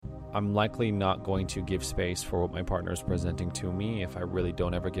I'm likely not going to give space for what my partner is presenting to me if I really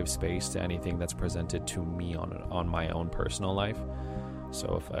don't ever give space to anything that's presented to me on my own personal life.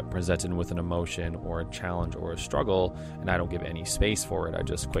 So if I'm presented with an emotion or a challenge or a struggle and I don't give any space for it, I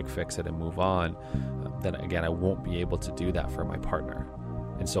just quick fix it and move on, then again, I won't be able to do that for my partner.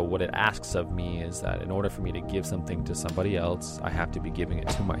 And so what it asks of me is that in order for me to give something to somebody else, I have to be giving it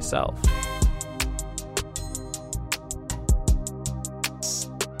to myself.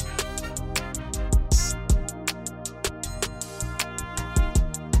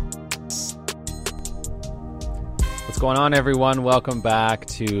 What's going on, everyone? Welcome back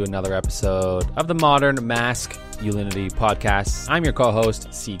to another episode of the Modern Masculinity Podcast. I'm your co-host,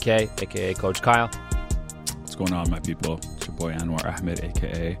 CK, aka Coach Kyle. What's going on, my people? It's your boy Anwar Ahmed,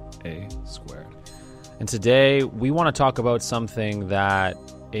 aka A Squared. And today we want to talk about something that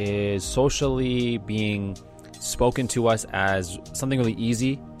is socially being spoken to us as something really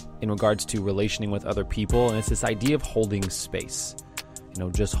easy in regards to relationing with other people. And it's this idea of holding space.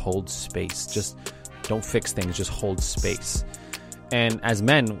 Just hold space. Just don't fix things, just hold space. And as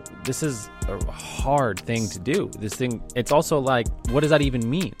men, this is a hard thing to do. It's also like, what does that even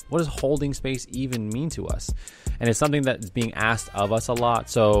mean? What does holding space even mean to us? And it's something that is being asked of us a lot.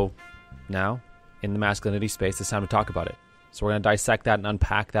 So now, in the masculinity space, it's time to talk about it. So we're going to dissect that and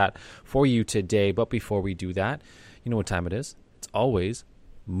unpack that for you today. But before we do that, you know what time it is? It's always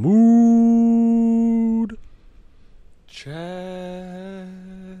mood check.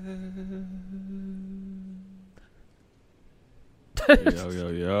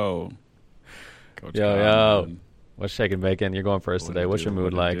 Yo. Coach Yo. Kyle, What's shaking bacon? You're going first today. What's your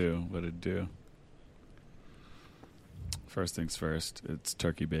mood like? What it do? First things first, it's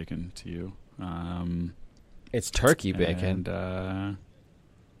turkey bacon to you. It's turkey bacon. And,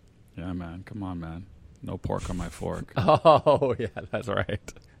 yeah, man. Come on, man. No pork on my fork. Oh, yeah, that's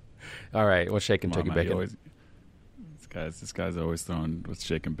right. All right, what's shaking turkey bacon? This guy's always throwing what's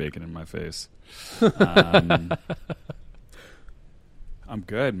shaking bacon in my face. I'm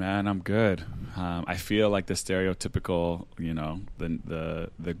good, man. I'm good. I feel like the stereotypical,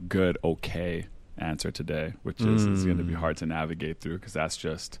 the good, okay answer today, which is going to be hard to navigate through because that's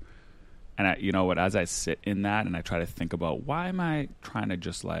just, and as I sit in that and I try to think about why am I trying to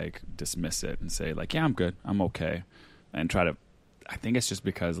just like dismiss it and say like, yeah, I'm good, I'm okay, and I think it's just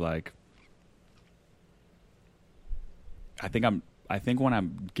because like, I think when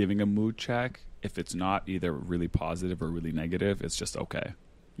I'm giving a mood check, if it's not either really positive or really negative, it's just okay.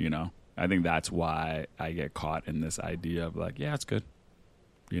 I think that's why I get caught in this idea of like, yeah, it's good.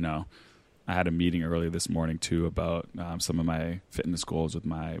 I had a meeting earlier this morning too about some of my fitness goals with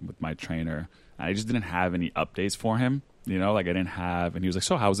my trainer. And I just didn't have any updates for him. Like I didn't have, and he was like,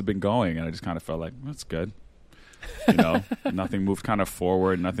 so how's it been going? And I just kind of felt like, that's good. Nothing moved kind of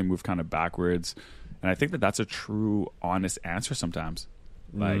forward. Nothing moved kind of backwards. And I think that that's a true, honest answer sometimes.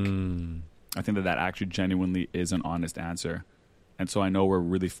 Like, I think that actually genuinely is an honest answer. And so I know we're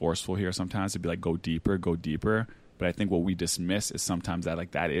really forceful here sometimes to be like, go deeper. But I think what we dismiss is sometimes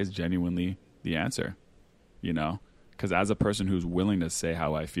that is genuinely the answer, because as a person who's willing to say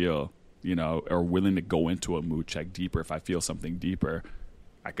how I feel, or willing to go into a mood check deeper, if I feel something deeper,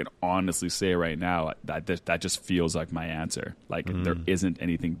 I can honestly say right now that just feels like my answer. Like there isn't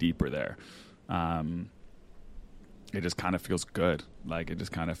anything deeper there. It just kind of feels good. Like it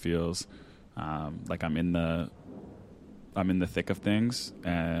just kind of feels like I'm in the thick of things,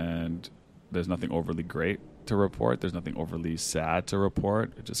 and there's nothing overly great to report. There's nothing overly sad to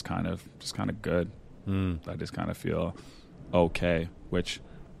report. It just kind of good. I just kind of feel okay, which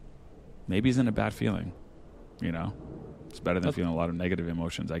maybe isn't a bad feeling. It's better than feeling a lot of negative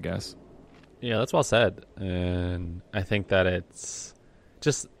emotions, I guess. Yeah, that's well said. And I think that it's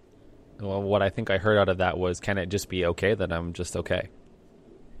just, what I think I heard out of that was, can it just be okay that I'm just okay?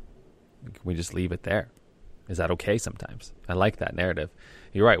 Can we just leave it there? Is that okay sometimes? I like that narrative.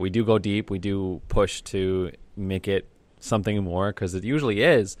 You're right. We do go deep. We do push to make it something more because it usually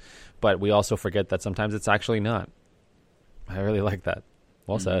is. But we also forget that sometimes it's actually not. I really like that.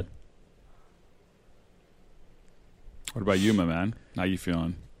 Well said. What about you, my man? How you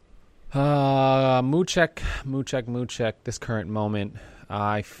feeling? Mood check. This current moment,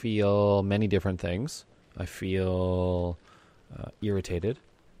 I feel many different things. I feel irritated.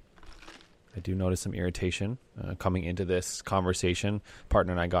 I do notice some irritation coming into this conversation.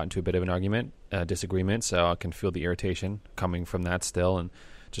 Partner and I got into a bit of an argument, disagreement, so I can feel the irritation coming from that still and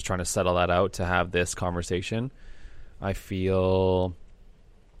just trying to settle that out to have this conversation. I feel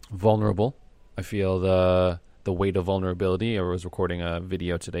vulnerable. I feel the weight of vulnerability. I was recording a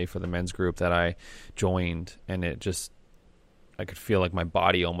video today for the men's group that I joined, and I could feel like my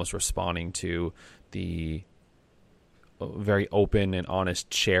body almost responding to the very open and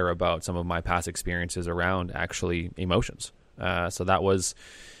honest share about some of my past experiences around actually emotions. So that was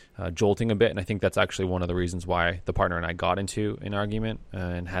jolting a bit. And I think that's actually one of the reasons why the partner and I got into an argument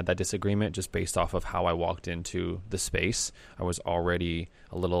and had that disagreement, just based off of how I walked into the space. I was already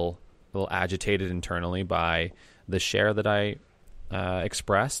a little agitated internally by the share that I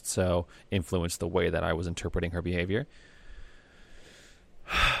expressed, so influenced the way that I was interpreting her behavior.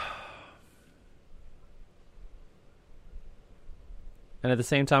 And at the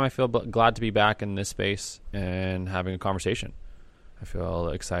same time, I feel glad to be back in this space and having a conversation. I feel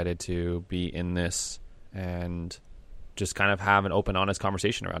excited to be in this and just kind of have an open, honest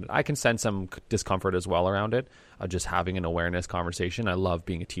conversation around it. I can sense some discomfort as well around it, just having an awareness conversation. I love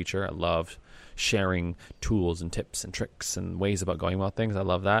being a teacher. I love sharing tools and tips and tricks and ways about going about things. I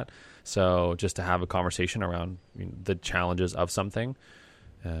love that. So just to have a conversation around the challenges of something,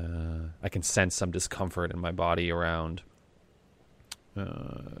 I can sense some discomfort in my body around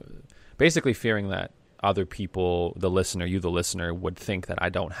basically fearing that other people, the listener, would think that I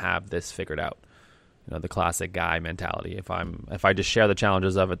don't have this figured out. The classic guy mentality. If I just share the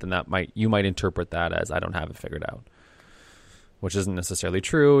challenges of it, then you might interpret that as I don't have it figured out, which isn't necessarily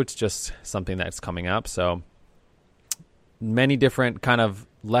true. It's just something that's coming up. So many different kind of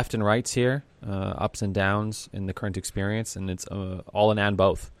left and rights here, ups and downs in the current experience, and it's all an and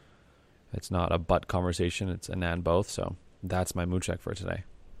both. It's not a but conversation. It's an and both. So that's my mood check for today.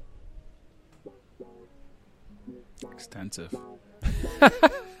 Extensive.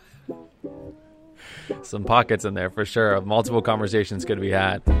 Some pockets in there for sure. Multiple conversations could be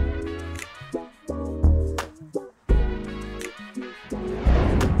had.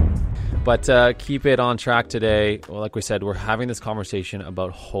 But keep it on track today. Well, like we said, we're having this conversation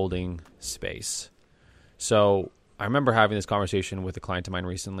about holding space. So I remember having this conversation with a client of mine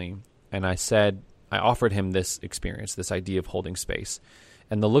recently, and I offered him this experience, this idea of holding space,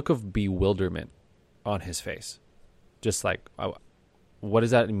 and the look of bewilderment on his face. Just like, what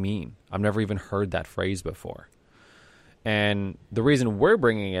does that mean? I've never even heard that phrase before. And the reason we're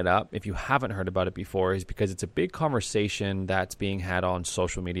bringing it up, if you haven't heard about it before, is because it's a big conversation that's being had on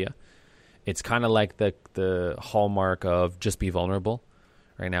social media. It's kind of like the hallmark of just be vulnerable.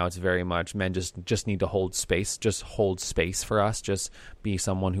 Right now, it's very much men just need to hold space. Just hold space for us. Just be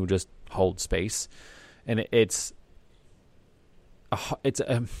someone who just holds space. And it's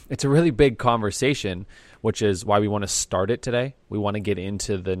a really big conversation, which is why we want to start it today. We want to get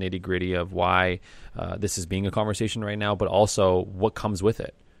into the nitty-gritty of why this is being a conversation right now, but also what comes with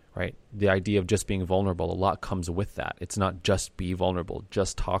it, right? The idea of just being vulnerable, a lot comes with that. It's not just be vulnerable,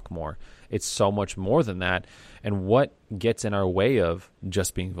 just talk more. It's so much more than that. And what gets in our way of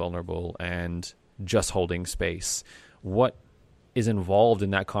just being vulnerable and just holding space? What is involved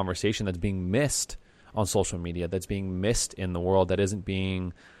in that conversation that's being missed on social media, that's being missed in the world, that isn't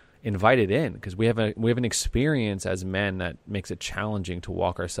being invited in? Because we have an experience as men that makes it challenging to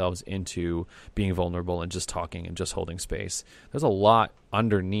walk ourselves into being vulnerable and just talking and just holding space. There's a lot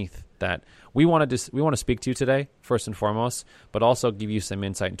underneath that we want to speak to you today, first and foremost, but also give you some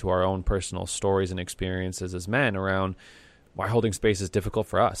insight into our own personal stories and experiences as men around why holding space is difficult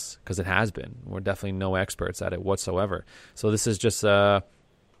for us, because it has been. We're definitely no experts at it whatsoever. So this is just an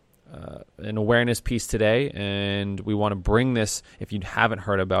awareness piece today, and we want to bring this, if you haven't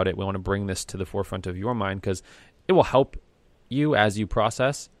heard about it, we want to bring this to the forefront of your mind, because it will help you as you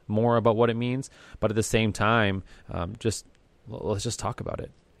process more about what it means. But at the same time, let's just talk about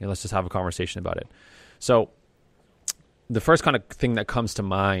it. Let's just have a conversation about it. So the first kind of thing that comes to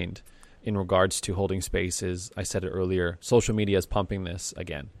mind in regards to holding space is, I said it earlier, social media is pumping this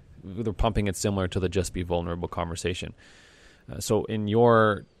again. They're pumping it similar to the just be vulnerable conversation. So in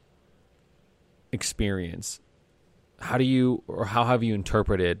your experience, how have you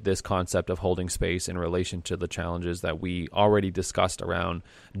interpreted this concept of holding space in relation to the challenges that we already discussed around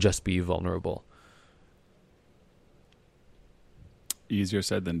just be vulnerable? Easier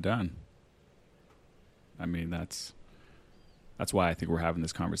said than done. I mean, that's why I think we're having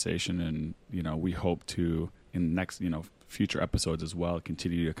this conversation, and we hope to, in next future episodes as well,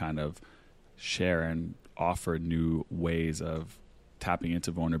 continue to kind of share and offer new ways of tapping into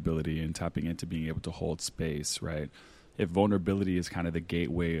vulnerability and tapping into being able to hold space, right? If vulnerability is kind of the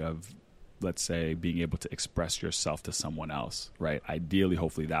gateway of, let's say, being able to express yourself to someone else, right? Ideally,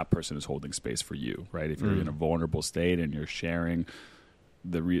 hopefully that person is holding space for you, right? If you're in a vulnerable state and you're sharing,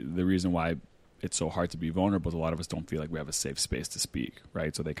 the reason why it's so hard to be vulnerable is a lot of us don't feel like we have a safe space to speak,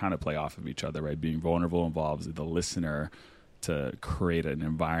 right? So they kind of play off of each other, right? Being vulnerable involves the listener to create an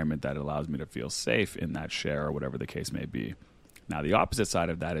environment that allows me to feel safe in that share or whatever the case may be. Now, the opposite side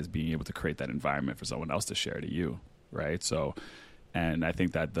of that is being able to create that environment for someone else to share to you, right? So, and I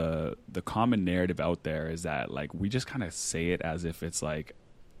think that the common narrative out there is that, like, we just kind of say it as if it's like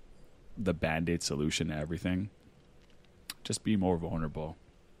the Band-Aid solution to everything. Just be more vulnerable.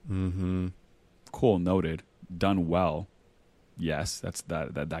 Mm-hmm. Cool, noted. Done well. Yes,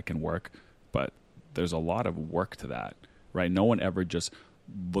 that can work, but there's a lot of work to that, right? No one ever just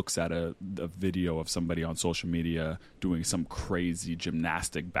looks at a video of somebody on social media doing some crazy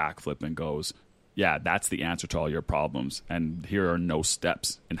gymnastic backflip and goes, yeah, that's the answer to all your problems, and here are no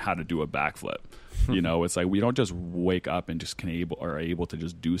steps in how to do a backflip. You know, it's like we don't just wake up and just are able to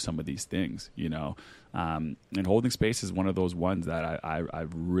just do some of these things, you know. And holding space is one of those ones that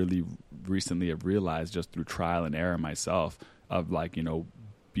I've really recently have realized just through trial and error myself, of like, you know,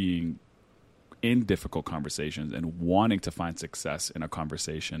 being in difficult conversations and wanting to find success in a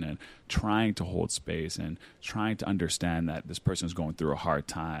conversation and trying to hold space and trying to understand that this person is going through a hard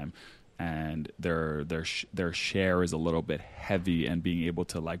time and their share is a little bit heavy, and being able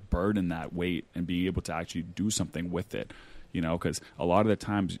to like burden that weight and being able to actually do something with it. You know, because a lot of the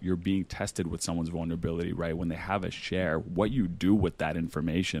times you're being tested with someone's vulnerability, right? When they have a share, what you do with that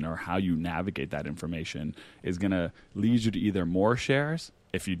information or how you navigate that information is going to lead you to either more shares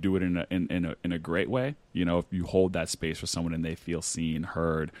if you do it in a great way. You know, if you hold that space for someone and they feel seen,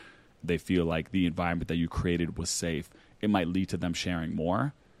 heard, they feel like the environment that you created was safe, it might lead to them sharing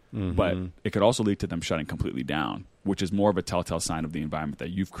more. Mm-hmm. But it could also lead to them shutting completely down, which is more of a telltale sign of the environment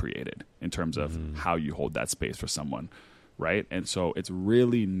that you've created in terms of how you hold that space for someone. Right. And so it's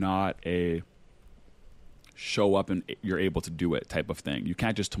really not a show up and you're able to do it type of thing. You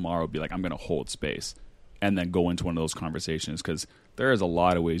can't just tomorrow be like, I'm going to hold space and then go into one of those conversations, because there is a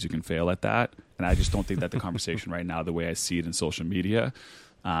lot of ways you can fail at that. And I just don't think that the conversation right now, the way I see it in social media,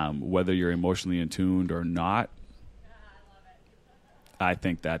 whether you're emotionally attuned or not, I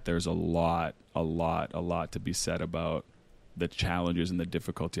think that there's a lot to be said about the challenges and the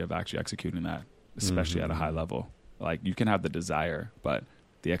difficulty of actually executing that, especially at a high level. Like, you can have the desire, but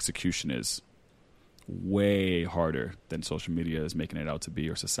the execution is way harder than social media is making it out to be,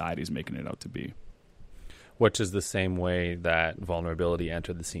 or society is making it out to be. Which is the same way that vulnerability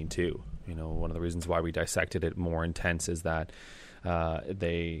entered the scene too. You know, one of the reasons why we dissected it more intense is that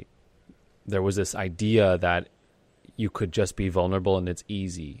there was this idea that you could just be vulnerable and it's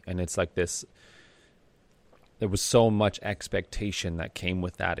easy. And it's like this, there was so much expectation that came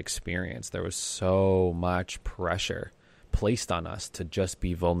with that experience. There was so much pressure placed on us to just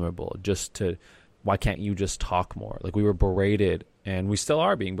be vulnerable, why can't you just talk more? Like, we were berated, and we still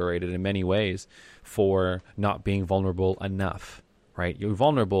are being berated in many ways for not being vulnerable enough, right? You're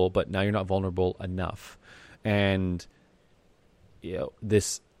vulnerable, but now you're not vulnerable enough. And, you know,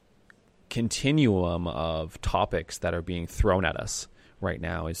 this continuum of topics that are being thrown at us right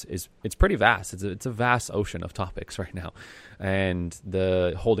now is it's pretty vast. It's a vast ocean of topics right now, and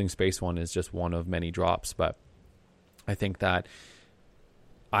the holding space one is just one of many drops. But I think that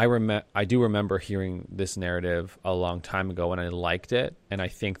I do remember hearing this narrative a long time ago, and I liked it, and I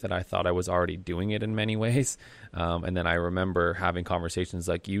think that I thought I was already doing it in many ways, and then I remember having conversations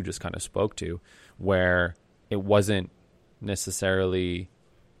like you just kind of spoke to, where it wasn't necessarily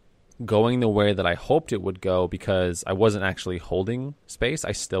going the way that I hoped it would go, because I wasn't actually holding space.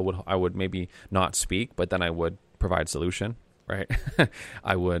 I would maybe not speak, but then I would provide solution, right?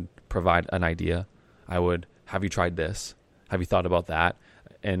 I would provide an idea. I would, have you tried this? Have you thought about that?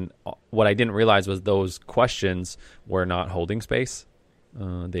 And what I didn't realize was those questions were not holding space.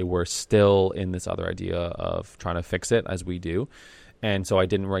 They were still in this other idea of trying to fix it, as we do. And so I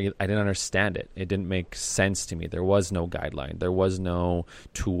didn't understand it. It didn't make sense to me. There was no guideline. There was no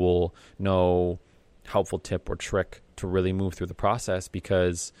tool, no helpful tip or trick to really move through the process,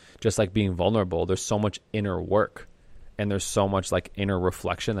 because just like being vulnerable, there's so much inner work, and there's so much like inner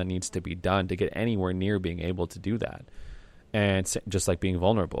reflection that needs to be done to get anywhere near being able to do that. And it's just like being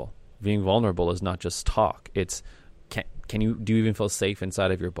vulnerable is not just talk. It's do you even feel safe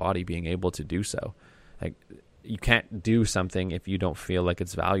inside of your body being able to do so? Like, you can't do something if you don't feel like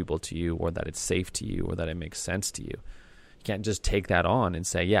it's valuable to you, or that it's safe to you, or that it makes sense to you. You can't just take that on and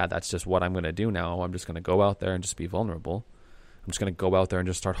say, yeah, that's just what I'm going to do now. I'm just going to go out there and just be vulnerable. I'm just going to go out there and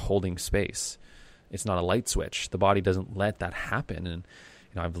just start holding space. It's not a light switch. The body doesn't let that happen. And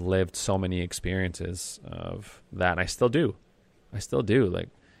you know, I've lived so many experiences of that, and I still do. Like,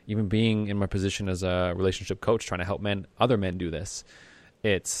 even being in my position as a relationship coach, trying to help other men do this,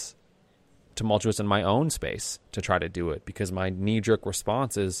 it's tumultuous in my own space to try to do it, because my knee-jerk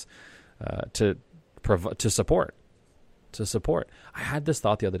response is to support. I had this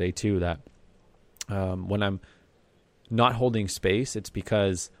thought the other day too, that when I'm not holding space, it's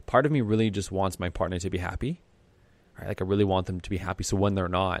because part of me really just wants my partner to be happy. Right? Like I really want them to be happy. So when they're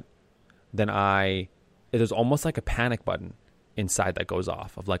not, then there's almost like a panic button inside that goes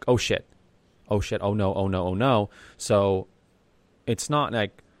off of like, oh shit, oh no, oh no, oh no. So it's not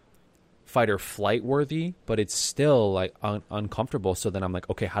like fight or flight worthy, but it's still like uncomfortable. So then I'm like,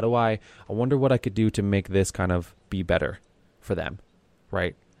 okay, I wonder what I could do to make this kind of be better for them,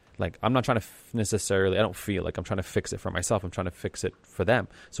 right? Like I'm not trying to necessarily, I don't feel like I'm trying to fix it for myself. I'm trying to fix it for them.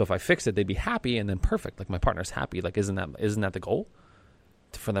 So if I fix it, they'd be happy and then perfect. Like my partner's happy. Like isn't that the goal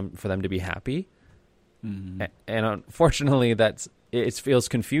for them to be happy? Mm-hmm. And unfortunately, it feels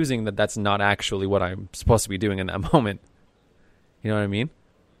confusing that that's not actually what I'm supposed to be doing in that moment. You know what I mean?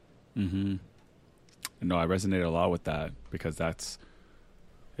 Mm-hmm. No, I resonate a lot with that because that's,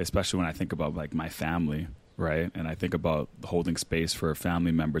 especially when I think about like my family, right? And I think about holding space for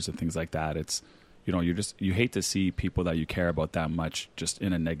family members and things like that. It's, you hate to see people that you care about that much just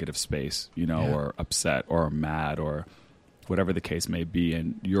in a negative space, or upset or mad or whatever the case may be.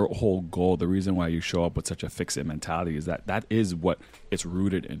 And your whole goal, the reason why you show up with such a fix-it mentality is that is what it's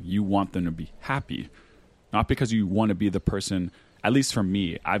rooted in. You want them to be happy, not because you want to be the person. At least for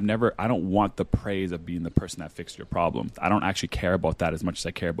me, I don't want the praise of being the person that fixed your problem. I don't actually care about that as much as I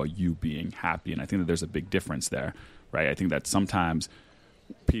care about you being happy. And I think that there's a big difference there, right? I think that sometimes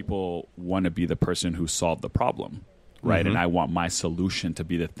people want to be the person who solved the problem, right? Mm-hmm. And I want my solution to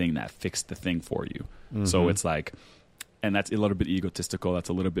be the thing that fixed the thing for you. Mm-hmm. So it's like, and that's a little bit egotistical. That's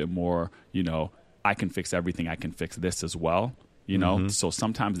a little bit more, I can fix everything. I can fix this as well. Mm-hmm. So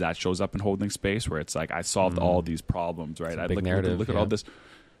sometimes that shows up in holding space where it's like I solved all these problems, right? I look at all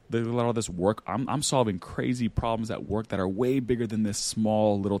this work. I'm solving crazy problems at work that are way bigger than this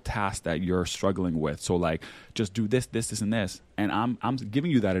small little task that you're struggling with. So like, just do this, and this. And I'm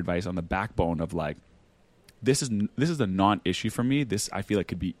giving you that advice on the backbone of like, this is a non-issue for me. This I feel like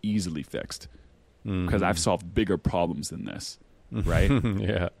could be easily fixed because I've solved bigger problems than this, right?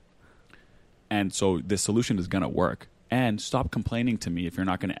 Yeah. And so this solution is gonna work. And stop complaining to me if you're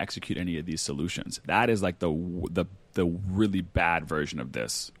not going to execute any of these solutions. That is like the really bad version of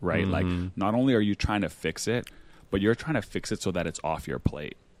this, right? Mm-hmm. Like not only are you trying to fix it, but you're trying to fix it so that it's off your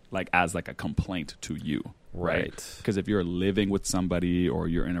plate, like as like a complaint to you, right? Because if you're living with somebody or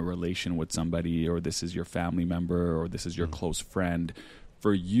you're in a relation with somebody or this is your family member or this is your close friend,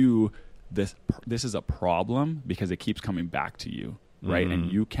 for you, this is a problem because it keeps coming back to you. Right. Mm-hmm.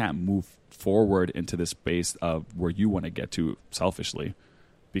 And you can't move forward into this space of where you want to get to selfishly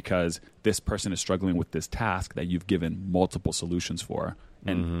because this person is struggling with this task that you've given multiple solutions for.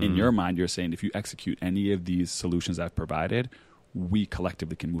 And in your mind, you're saying if you execute any of these solutions I've provided, we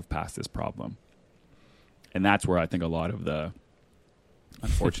collectively can move past this problem. And that's where I think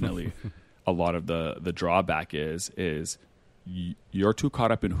unfortunately, a lot of the drawback is you're too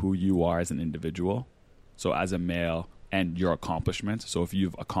caught up in who you are as an individual. So as a male, and your accomplishments. So if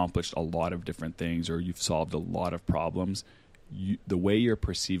you've accomplished a lot of different things or you've solved a lot of problems, the way you're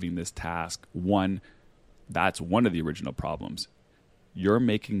perceiving this task, that's one of the original problems. You're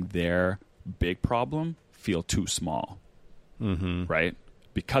making their big problem feel too small, right?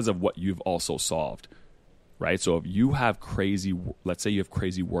 Because of what you've also solved, right? So if you have let's say you have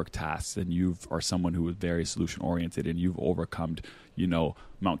crazy work tasks and you are someone who is very solution oriented and you've overcome,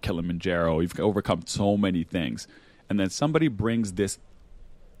 Mount Kilimanjaro, you've overcome so many things. And then somebody brings this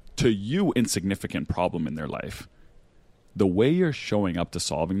to you insignificant problem in their life. The way you're showing up to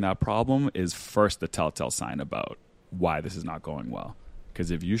solving that problem is first the telltale sign about why this is not going well.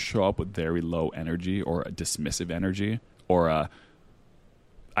 Because if you show up with very low energy or a dismissive energy or I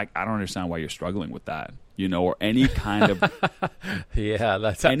don't understand why you're struggling with that, or any kind of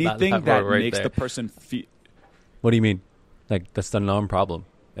that's anything that right makes there. The person feel. What do you mean? Like that's the non-problem.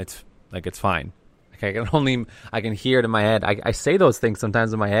 It's like it's fine. I can hear it in my head. I say those things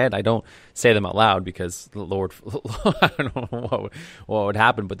sometimes in my head. I don't say them out loud because Lord, I don't know what would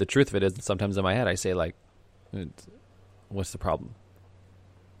happen. But the truth of it is sometimes in my head, I say like, what's the problem?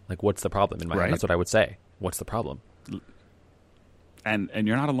 Like, what's the problem in my head? That's what I would say. What's the problem? And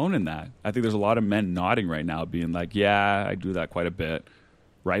you're not alone in that. I think there's a lot of men nodding right now being like, yeah, I do that quite a bit.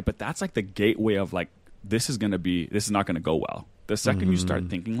 Right. But that's like the gateway of like, this is not going to go well. The second you start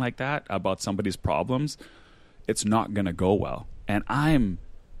thinking like that about somebody's problems, it's not going to go well. And I'm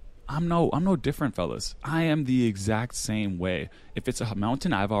no different, fellas. I am the exact same way. If it's a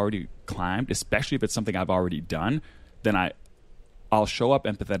mountain I've already climbed, especially if it's something I've already done, then I'll show up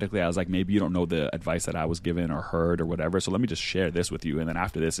empathetically. I was like, maybe you don't know the advice that I was given or heard or whatever. So let me just share this with you. And then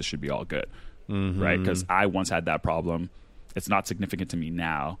after this, it should be all good. Right? Because I once had that problem. It's not significant to me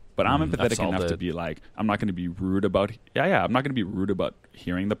now, but I'm empathetic enough to be like, I'm not going to be rude about, I'm not going to be rude about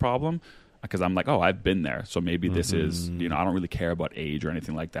hearing the problem, because I'm like, oh, I've been there. So maybe this is, I don't really care about age or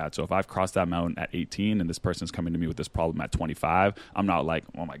anything like that. So if I've crossed that mountain at 18 and this person's coming to me with this problem at 25, I'm not like,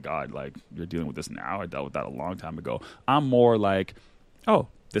 oh my God, like you're dealing with this now. I dealt with that a long time ago. I'm more like, oh,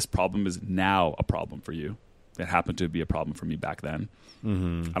 this problem is now a problem for you. It happened to be a problem for me back then.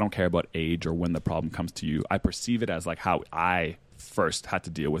 I don't care about age or when the problem comes to you. I perceive it as like how I first had to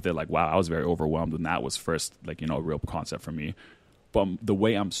deal with it. Like, wow, I was very overwhelmed when that was first, like, a real concept for me. But the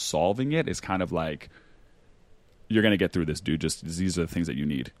way I'm solving it is kind of like, you're going to get through this, dude. Just these are the things that you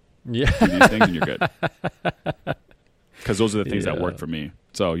need. Yeah. Do these things and you're good. Because those are the things that work for me.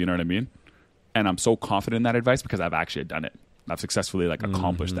 So, you know what I mean? And I'm so confident in that advice because I've actually done it. I've successfully like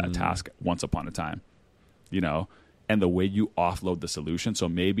accomplished that task once upon a time, and the way you offload the solution. So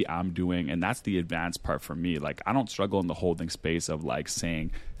maybe I'm doing, and that's the advanced part for me. Like, I don't struggle in the holding space of like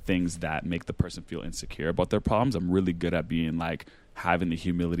saying things that make the person feel insecure about their problems. I'm really good at being like, having the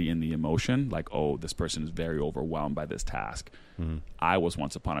humility and the emotion, like, oh, this person is very overwhelmed by this task. I was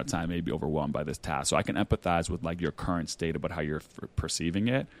once upon a time maybe overwhelmed by this task. So I can empathize with like your current state about how you're perceiving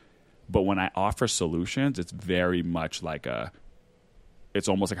it. But when I offer solutions, it's very much like it's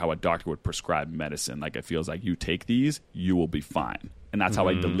almost like how a doctor would prescribe medicine. Like, it feels like you take these, you will be fine. And that's how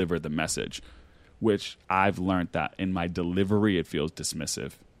I deliver the message, which I've learned that in my delivery, it feels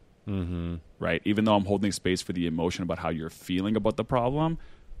dismissive. Right? Even though I'm holding space for the emotion about how you're feeling about the problem,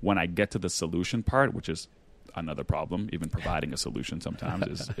 when I get to the solution part, which is another problem, even providing a solution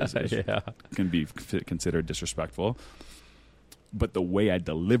sometimes can be considered disrespectful. But the way I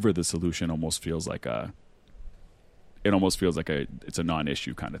deliver the solution almost feels like it's a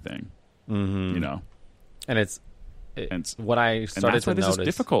non-issue kind of thing, And it's what I started to notice. This is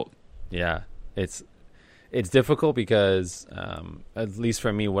difficult. Yeah, it's difficult because, at least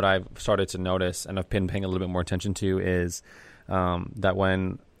for me, what I've started to notice and I've been paying a little bit more attention to is that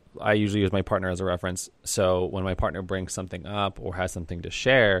when I usually use my partner as a reference. So when my partner brings something up or has something to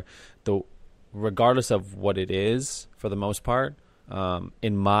share, regardless of what it is, for the most part,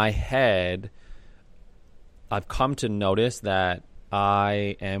 in my head, I've come to notice that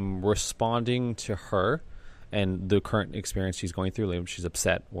I am responding to her and the current experience she's going through. Like, she's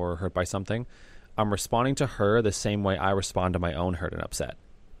upset or hurt by something. I'm responding to her the same way I respond to my own hurt and upset.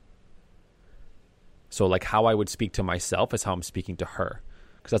 So like how I would speak to myself is how I'm speaking to her,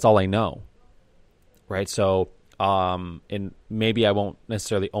 because that's all I know, right? So and maybe I won't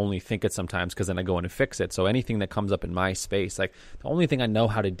necessarily only think it sometimes, because then I go in and fix it. So anything that comes up in my space, like the only thing I know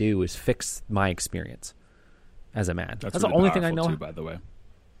how to do is fix my experience as a man. That's really the only thing I know. Too, by the way,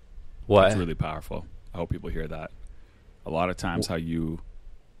 what? That's really powerful. I hope people hear that. A lot of times, how you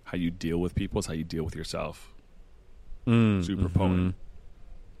deal with people is how you deal with yourself. Super potent.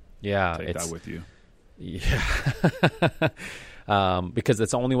 Yeah, take that with you. Yeah, because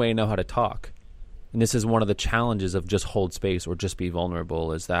it's the only way I know how to talk. And this is one of the challenges of just hold space or just be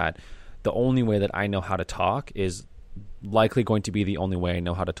vulnerable, is that the only way that I know how to talk is likely going to be the only way I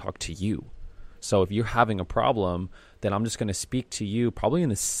know how to talk to you. So if you're having a problem, then I'm just going to speak to you probably in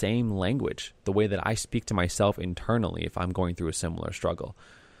the same language, the way that I speak to myself internally if I'm going through a similar struggle.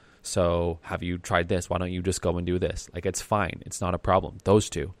 So have you tried this? Why don't you just go and do this? Like, it's fine. It's not a problem. Those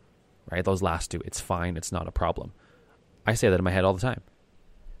two, right? Those last two, it's fine. It's not a problem. I say that in my head all the time.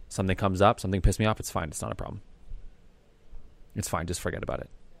 Something comes up, something pissed me off. It's fine. It's not a problem. It's fine. Just forget about it.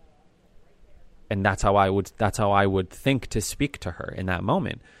 And that's how I would think to speak to her in that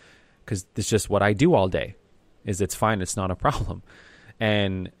moment, because it's just what I do all day. Is it's fine. It's not a problem.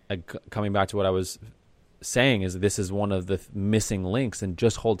 And coming back to what I was saying, is this is one of the missing links, and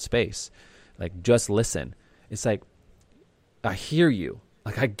just hold space. Like, just listen. It's like, I hear you.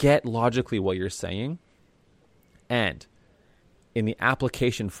 Like, I get logically what you're saying. And in the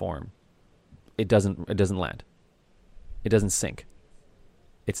application form, it doesn't land. It doesn't sink.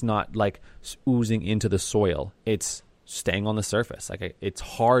 It's not like oozing into the soil. It's staying on the surface. Like, it's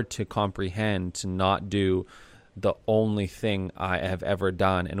hard to comprehend to not do the only thing I have ever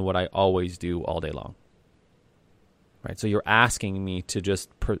done and what I always do all day long. Right? So you're asking me to just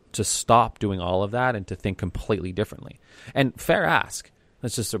to stop doing all of that and to think completely differently. And fair ask.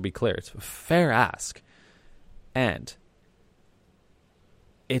 Let's just be clear. It's a fair ask. And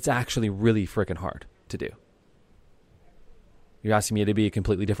it's actually really freaking hard to do. You're asking me to be a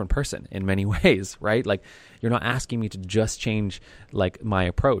completely different person in many ways, right? Like, you're not asking me to just change like my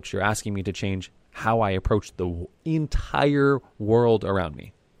approach. You're asking me to change how I approach the entire world around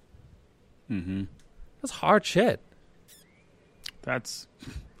me. That's hard shit.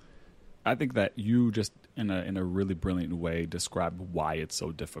 I think that you just in a really brilliant way described why it's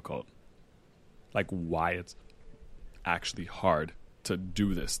so difficult. Like why it's actually hard to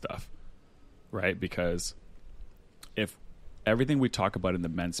do this stuff, right? Because if everything we talk about in the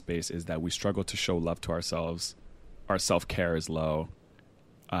men's space is that we struggle to show love to ourselves, our self-care is low,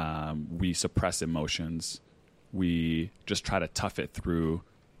 we suppress emotions, we just try to tough it through,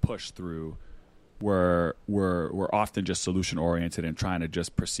 push through, we're often just solution oriented and trying to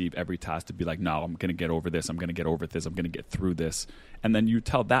just perceive every task to be like, no, I'm going to get over this. I'm going to get over this. I'm going to get through this. And then you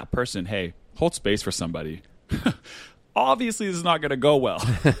tell that person, hey, hold space for somebody. Obviously, this is not going to go well.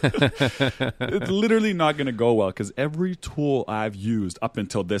 It's literally not going to go well because every tool I've used up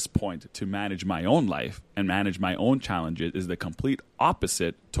until this point to manage my own life and manage my own challenges is the complete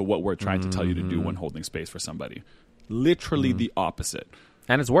opposite to what we're trying to tell you to do when holding space for somebody. Literally the opposite.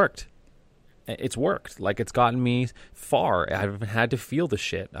 And it's worked. It's worked. Like, it's gotten me far. I haven't had to feel the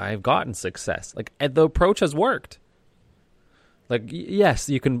shit. I've gotten success. Like, the approach has worked. Like, yes,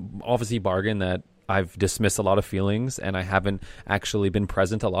 you can obviously bargain that I've dismissed a lot of feelings and I haven't actually been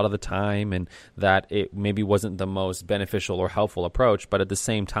present a lot of the time, and that it maybe wasn't the most beneficial or helpful approach, but at the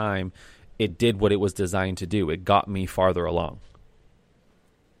same time, it did what it was designed to do. It got me farther along.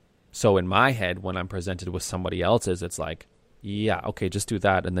 So in my head, when I'm presented with somebody else's, it's like, yeah, okay, just do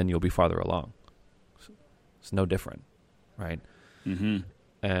that and then you'll be farther along. It's no different, right? Mm-hmm.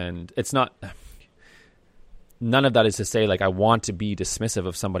 And it's not... None of that is to say, like, I want to be dismissive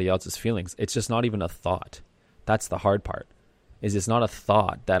of somebody else's feelings. It's just not even a thought. That's the hard part. Is it's not a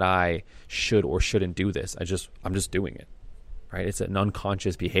thought that I should or shouldn't do this. I'm just doing it, right? It's an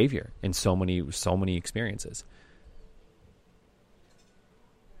unconscious behavior in so many experiences.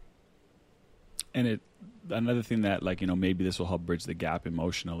 And another thing that, like, maybe this will help bridge the gap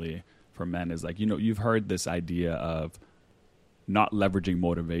emotionally for men is, like, you've heard this idea of not leveraging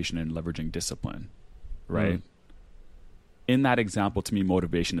motivation and leveraging discipline, right? In that example, to me,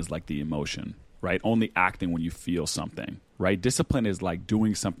 motivation is like the emotion, right? Only acting when you feel something, right? Discipline is like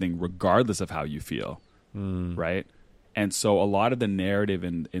doing something regardless of how you feel, right? And so a lot of the narrative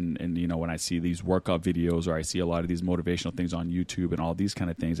in when I see these workout videos or I see a lot of these motivational things on YouTube and all these kind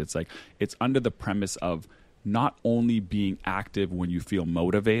of things, it's like it's under the premise of not only being active when you feel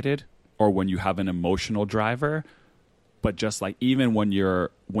motivated or when you have an emotional driver, but just like even when you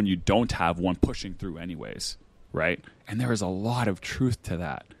don't have one, pushing through anyways, right? And there is a lot of truth to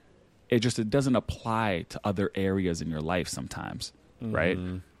that. It doesn't apply to other areas in your life sometimes, right?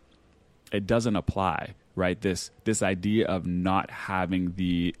 It doesn't apply, right? This idea of not having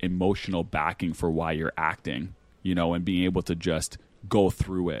the emotional backing for why you're acting, and being able to just go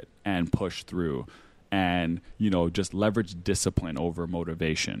through it and push through and, just leverage discipline over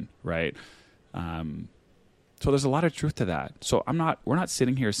motivation, right? So there's a lot of truth to that. So we're not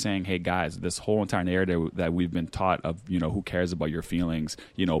sitting here saying, hey guys, this whole entire narrative that we've been taught of, who cares about your feelings,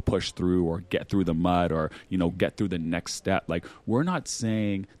 push through or get through the mud or, get through the next step. Like, we're not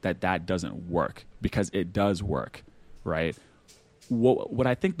saying that doesn't work, because it does work, right? What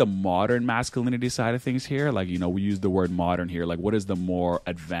I think the modern masculinity side of things here, like, we use the word modern here, like what is the more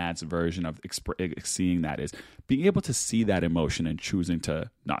advanced version of seeing that is being able to see that emotion and choosing to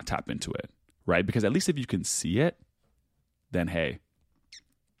not tap into it. Right? Because at least if you can see it, then hey,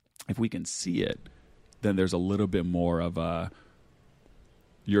 if we can see it, then there's a little bit more of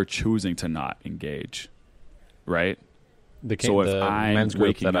you're choosing to not engage, right? The men's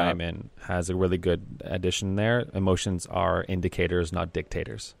group that I'm in has a really good addition there. Emotions are indicators, not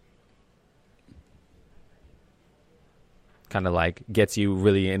dictators. Kind of like gets you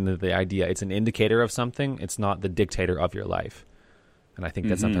really into the idea. It's an indicator of something. It's not the dictator of your life. And I think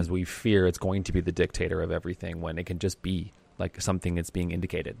that sometimes we fear it's going to be the dictator of everything when it can just be like something that's being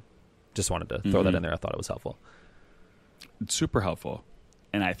indicated. Just wanted to throw that in there. I thought it was helpful. It's super helpful.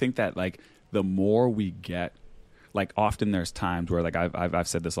 And I think that, like, the more we get, like, often there's times where, like, I've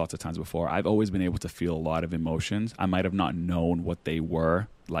said this lots of times before, I've always been able to feel a lot of emotions. I might have not known what they were,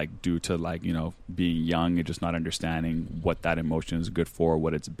 like, due to, like, being young and just not understanding what that emotion is good for,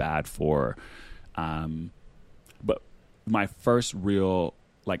 what it's bad for. But my first real,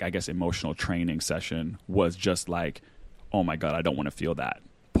 like, I guess, emotional training session was just like, oh my God, I don't want to feel that.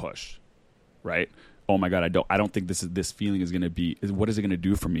 Push. Right? Oh my God, I don't think this feeling is going to be, what is it going to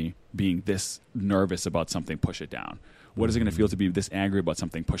do for me being this nervous about something? Push it down. What is it going to feel to be this angry about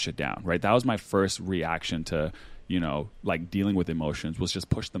something? Push it down. Right? That was my first reaction to, like, dealing with emotions, was just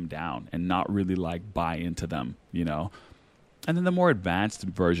push them down and not really, like, buy into them, And then the more advanced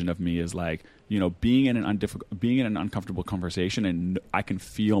version of me is like, being in an uncomfortable conversation, and I can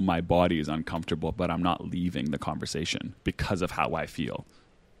feel my body is uncomfortable, but I'm not leaving the conversation because of how I feel,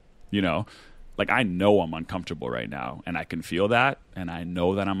 like I know I'm uncomfortable right now, and I can feel that, and I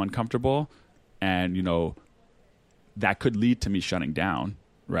know that I'm uncomfortable, and that could lead to me shutting down,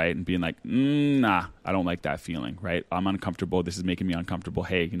 right? And being like, nah, I don't like that feeling, right? I'm uncomfortable. This is making me uncomfortable.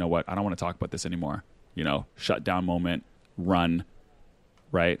 Hey, you know what? I don't want to talk about this anymore. Shut down moment, run,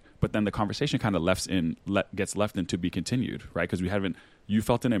 right? But then the conversation kind of gets left in to be continued, right? Because you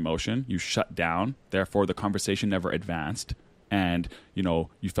felt an emotion, you shut down, therefore the conversation never advanced. And,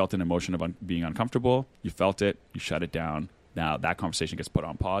 you felt an emotion of being uncomfortable, you felt it, you shut it down. Now that conversation gets put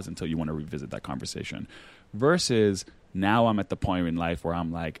on pause until you want to revisit that conversation. Versus now I'm at the point in life where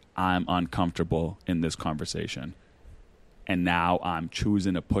I'm like, I'm uncomfortable in this conversation. And now I'm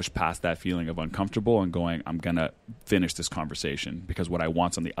choosing to push past that feeling of uncomfortable and going, I'm going to finish this conversation because what I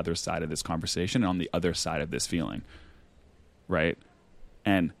want's on the other side of this conversation and on the other side of this feeling, right?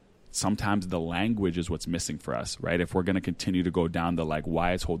 And sometimes the language is what's missing for us, right? If we're going to continue to go down the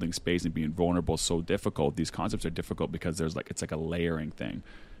why is holding space and being vulnerable so difficult, these concepts are difficult because it's like a layering thing,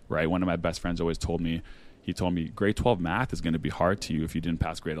 right? One of my best friends always told me, grade 12 math is going to be hard to you if you didn't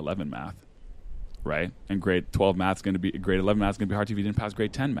pass grade 11 math, right? And grade 11 math is going to be hard to you if you didn't pass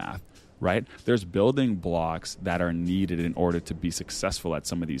grade 10 math, right? There's building blocks that are needed in order to be successful at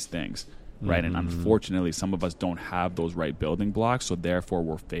some of these things, right? Mm-hmm. And unfortunately, some of us don't have those right building blocks, so therefore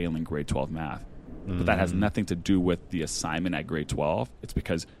we're failing grade 12 math. Mm-hmm. But that has nothing to do with the assignment at grade 12. It's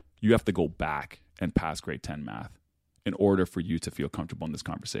because you have to go back and pass grade 10 math in order for you to feel comfortable in this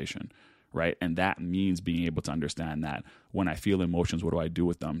conversation, right? And that means being able to understand that when I feel emotions, what do I do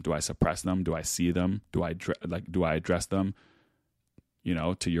with them? Do I suppress them? Do I see them? Do I address them?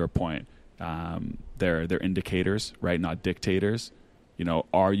 To your point, they're indicators, right? Not dictators.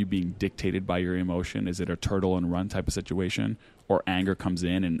 Are you being dictated by your emotion? Is it a turtle and run type of situation? Or anger comes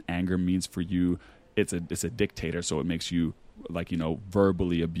in, and anger means for you, it's a dictator, so it makes you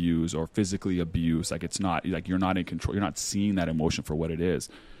verbally abuse or physically abuse. It's not you're not in control. You're not seeing that emotion for what it is.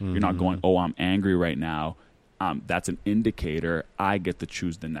 Mm-hmm. You're not going, oh, I'm angry right now. That's an indicator. I get to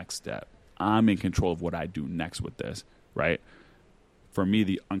choose the next step. I'm in control of what I do next with this, right? For me,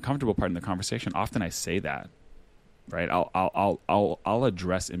 the uncomfortable part in the conversation, often I say that, right? I'll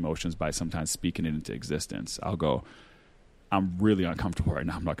address emotions by sometimes speaking it into existence. I'll go, I'm really uncomfortable right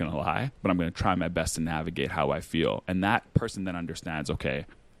now, I'm not going to lie, but I'm going to try my best to navigate how I feel. And that person then understands, okay,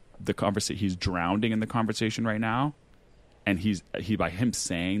 he's drowning in the conversation right now. And by him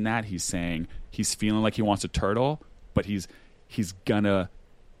saying that, he's saying he's feeling like he wants a turtle, but he's going to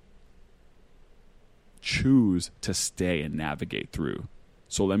choose to stay and navigate through.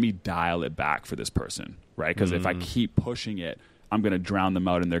 So let me dial it back for this person, right? Because if I keep pushing it, I'm going to drown them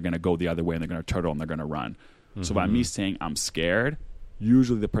out and they're going to go the other way and they're going to turtle and they're going to run. Mm-hmm. So by me saying I'm scared,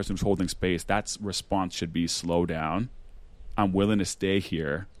 usually the person who's holding space, that response should be slow down. I'm willing to stay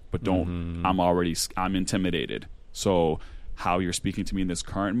here, but don't, I'm intimidated. So how you're speaking to me in this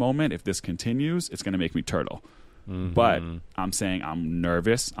current moment, if this continues, it's going to make me turtle. Mm-hmm. But I'm saying I'm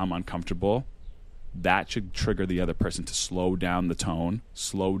nervous, I'm uncomfortable. That should trigger the other person to slow down the tone,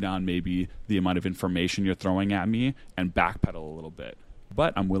 slow down maybe the amount of information you're throwing at me, and backpedal a little bit.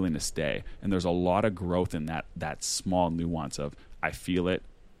 But I'm willing to stay. And there's a lot of growth in that small nuance of I feel it,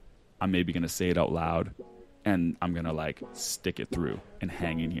 I'm maybe going to say it out loud, and I'm going to stick it through and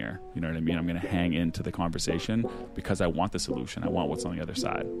hang in here. You know what I mean? I'm going to hang into the conversation because I want the solution. I want what's on the other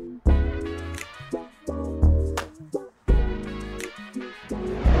side.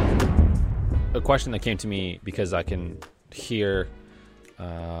 A question that came to me because I can hear,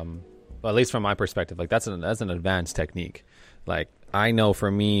 well, at least from my perspective, that's an advanced technique. I know for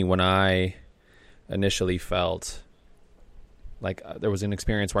me, when I initially felt there was an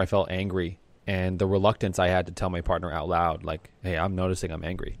experience where I felt angry, and the reluctance I had to tell my partner out loud, hey, I'm noticing I'm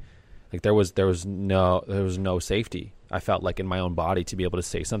angry. There was no safety. I felt in my own body to be able to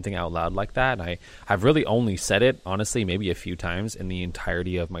say something out loud like that. And I've really only said it, honestly, maybe a few times in the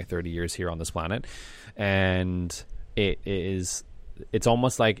entirety of my 30 years here on this planet. And it's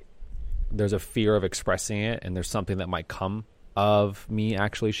almost like there's a fear of expressing it, and there's something that might come of me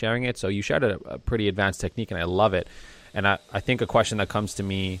actually sharing it. So you shared a pretty advanced technique, and I love it. And I think a question that comes to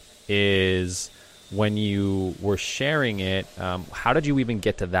me is, when you were sharing it, how did you even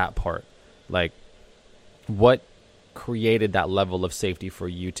get to that part? What created that level of safety for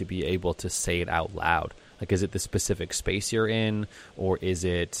you to be able to say it out loud? Is it the specific space you're in, or is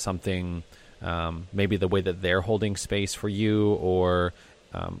it something, maybe the way that they're holding space for you, or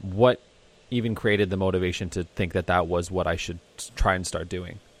what even created the motivation to think that was what I should try and start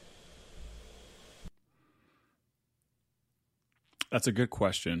doing? That's a good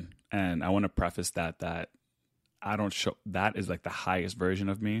question. And I want to preface that I don't show that is like the highest version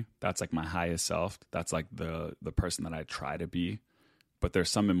of me. That's like my highest self. That's like the person that I try to be. But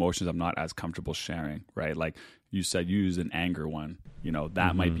there's some emotions I'm not as comfortable sharing, right? Like you said, you use an anger one. You know,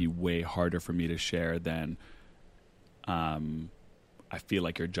 that might be way harder for me to share than I feel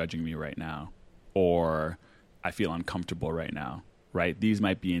like you're judging me right now, or I feel uncomfortable right now, right? These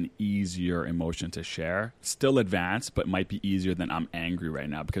might be an easier emotion to share. Still advanced, but might be easier than I'm angry right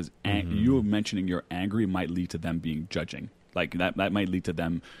now, because you mentioning you're angry might lead to them being judging. Like that might lead to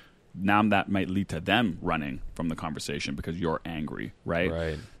them. Now that might lead to them running from the conversation because you're angry, right?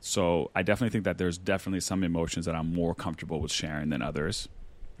 Right. So I definitely think that there's definitely some emotions that I'm more comfortable with sharing than others.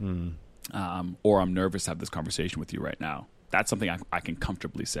 Or I'm nervous to have this conversation with you right now. That's something I can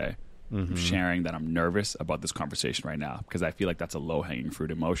comfortably say. I'm sharing that I'm nervous about this conversation right now, because I feel like that's a low-hanging fruit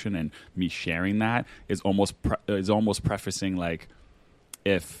emotion, and me sharing that is almost prefacing, like,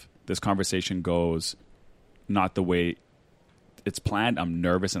 if this conversation goes not the way it's planned, I'm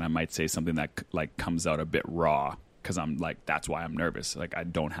nervous, and I might say something that like comes out a bit raw, because I'm like, that's why I'm nervous. Like, I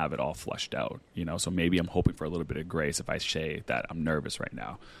don't have it all flushed out, you know? So maybe I'm hoping for a little bit of grace if I say that I'm nervous right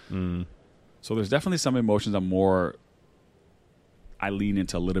now. So there's definitely some emotions I lean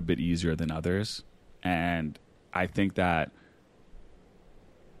into a little bit easier than others. And I think that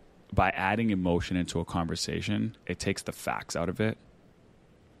by adding emotion into a conversation, it takes the facts out of it,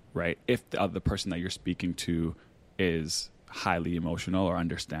 right? If the other person that you're speaking to is highly emotional or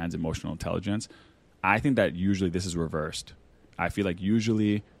understands emotional intelligence, I think that usually this is reversed. I feel like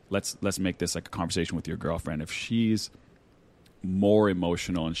usually, let's make this like a conversation with your girlfriend. If she's more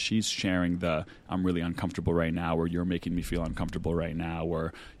emotional and she's sharing I'm really uncomfortable right now, or you're making me feel uncomfortable right now,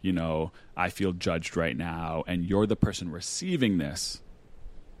 or, you know, I feel judged right now, and you're the person receiving this,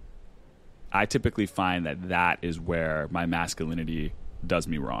 I typically find that is where my masculinity does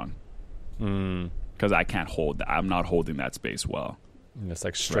me wrong. Because I can't hold that. I'm not holding that space well. And it's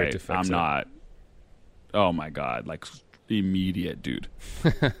like straight to fix I'm it. not. Oh my God. Like immediate, dude.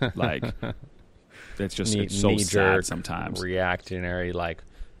 Like, it's just it's so sad sometimes. Reactionary, like,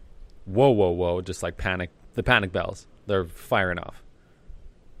 whoa. Just like the panic bells. They're firing off.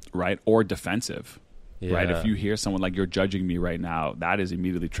 Right. Or defensive. Yeah. Right. If you hear someone like, you're judging me right now, that is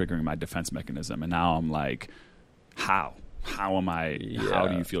immediately triggering my defense mechanism. And now I'm like, how am I, how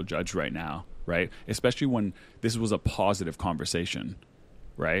do you feel judged right now? Right. Especially when this was a positive conversation.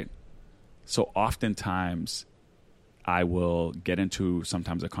 Right. So oftentimes I will get into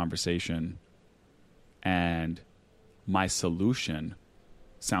sometimes a conversation and my solution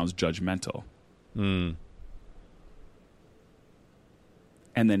sounds judgmental. And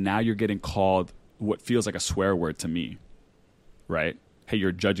then now you're getting called what feels like a swear word to me, right? Hey,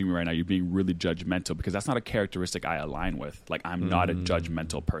 you're judging me right now. You're being really judgmental, because that's not a characteristic I align with. Like, I'm not a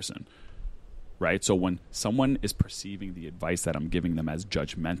judgmental person, right? So when someone is perceiving the advice that I'm giving them as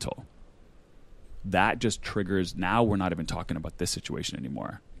judgmental, that just triggers, now we're not even talking about this situation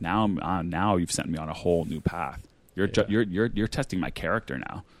anymore. Now now you've sent me on a whole new path. You're testing my character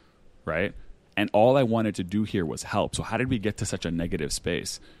now, right? And all I wanted to do here was help. So how did we get to such a negative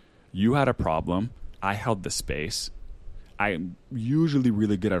space? You had a problem. I held the space. I'm usually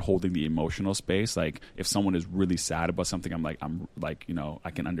really good at holding the emotional space. Like, if someone is really sad about something, I'm like, you know,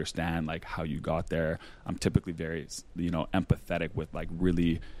 I can understand like how you got there. I'm typically very, you know, empathetic with like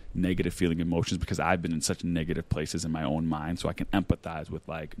really negative feeling emotions, because I've been in such negative places in my own mind. So I can empathize with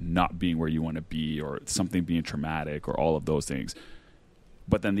like not being where you want to be, or something being traumatic, or all of those things.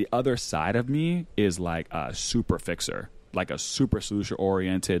 But then the other side of me is like a super fixer, like a super solution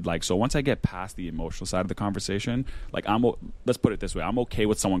oriented. Like, so once I get past the emotional side of the conversation, like let's put it this way. I'm okay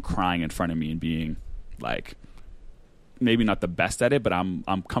with someone crying in front of me and being like, maybe not the best at it, but I'm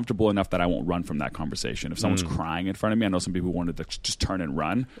comfortable enough that I won't run from that conversation. If someone's crying in front of me, I know some people wanted to just turn and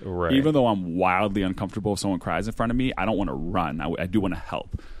run. Right. Even though I'm wildly uncomfortable if someone cries in front of me, I don't want to run. I do want to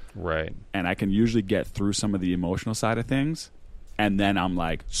help. Right. And I can usually get through some of the emotional side of things, and then I'm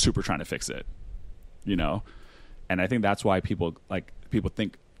like super trying to fix it, you know? And I think that's why people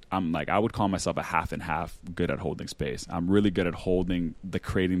think I'm like, I would call myself a half and half good at holding space. I'm really good at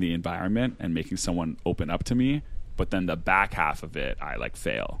creating the environment and making someone open up to me. But then the back half of it, I like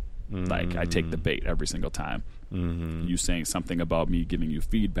fail. Like, I take the bait every single time. You saying something about me giving you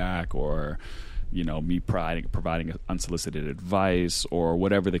feedback, or, you know, me providing unsolicited advice, or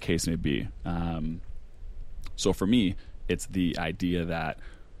whatever the case may be. So for me, it's the idea that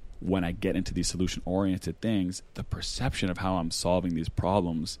when I get into these solution-oriented things, the perception of how I'm solving these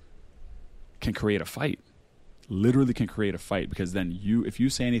problems can create a fight. Literally can create a fight, because then if you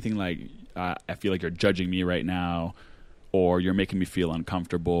say anything like, I feel like you're judging me right now, or you're making me feel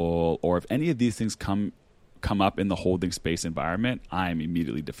uncomfortable, or if any of these things come come up in the holding space environment, I'm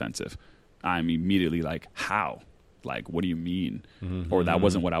immediately defensive. I'm immediately like, how? Like, what do you mean? Mm-hmm. Or that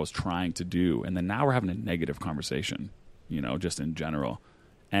wasn't what I was trying to do. And then now we're having a negative conversation, you know, just in general.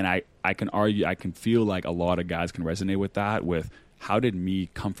 And I can argue, I can feel like a lot of guys can resonate with that, with how did me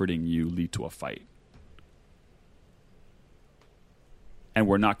comforting you lead to a fight? And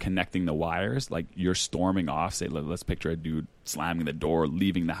we're not connecting the wires. Like, you're storming off. Say, let's picture a dude slamming the door,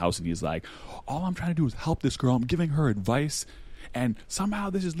 leaving the house, and he's like, all I'm trying to do is help this girl. I'm giving her advice. And somehow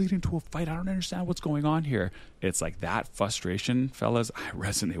this is leading to a fight. I don't understand what's going on here. It's like that frustration, fellas. I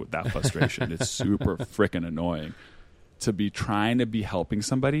resonate with that frustration. It's super freaking annoying to be trying to be helping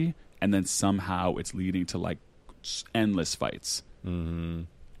somebody, and then somehow it's leading to like endless fights. Mm-hmm.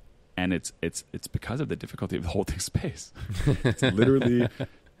 And it's because of the difficulty of holding space. It's literally,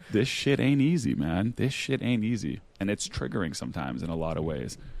 this shit ain't easy, man. This shit ain't easy. And it's triggering sometimes in a lot of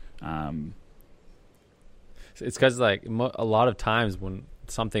ways. It's because like a lot of times when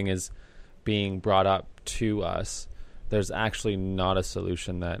something is being brought up to us, there's actually not a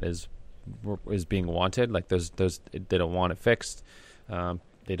solution that is being wanted. Like they don't want it fixed.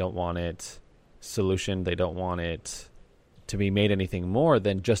 They don't want it solution. They don't want it to be made anything more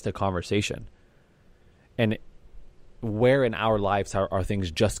than just a conversation. And where in our lives are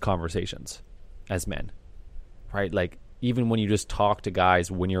things just conversations as men, right? Like, even when you just talk to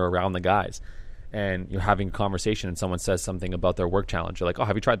guys, when you're around the guys and you're having a conversation and someone says something about their work challenge, you're like, oh,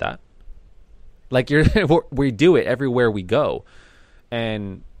 have you tried that? Like, we do it everywhere we go.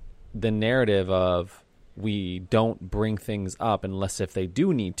 And the narrative of we don't bring things up unless if they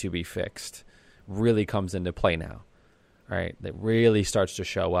do need to be fixed really comes into play now. Right, that really starts to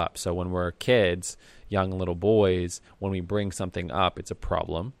show up. So when we're kids, young little boys, when we bring something up, it's a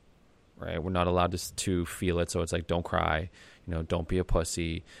problem, right? We're not allowed to feel it. So it's like, don't cry, you know, don't be a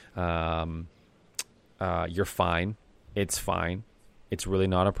pussy. You're fine. It's fine. It's really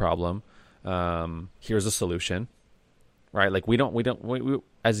not a problem. Here's a solution, right? Like we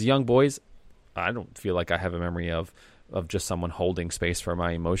as young boys, I don't feel like I have a memory of just someone holding space for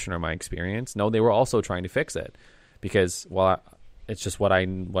my emotion or my experience. No, they were also trying to fix it. Because, well, it's just what I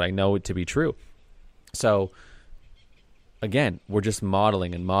know it to be true. So, again, we're just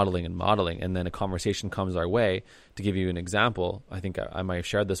modeling and modeling and modeling, and then a conversation comes our way. To give you an example, I think I might have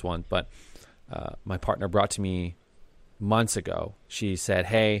shared this one, but my partner brought to me months ago. She said,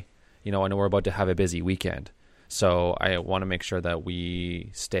 hey, you know, I know we're about to have a busy weekend, so I want to make sure that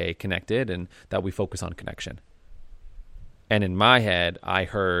we stay connected and that we focus on connection. And in my head, I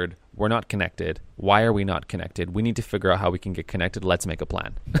heard, we're not connected. Why are we not connected? We need to figure out how we can get connected. Let's make a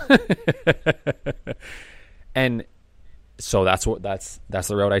plan. And so that's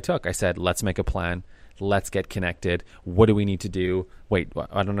the road I took. I said, let's make a plan. Let's get connected. What do we need to do? Wait,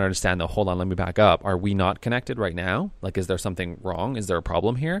 I don't understand though. Hold on, let me back up. Are we not connected right now? Like, is there something wrong? Is there a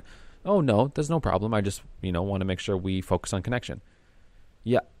problem here? Oh, no, there's no problem. I just, want to make sure we focus on connection.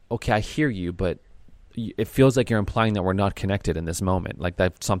 Yeah, okay, I hear you, but it feels like you're implying that we're not connected in this moment, like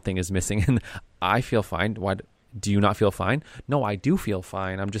that something is missing. And I feel fine. Why do you not feel fine? No, I do feel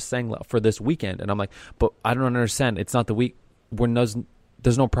fine. I'm just saying for this weekend. And I'm like, but I don't understand. It's not the week. There's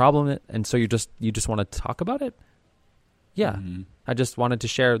no problem. And so you just want to talk about it. Yeah. Mm-hmm. I just wanted to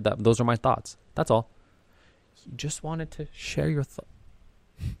share that. Those are my thoughts. That's all. You just wanted to share your thoughts.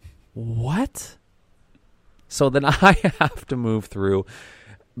 What? So then I have to move through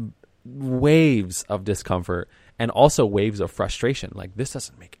waves of discomfort and also waves of frustration. Like, this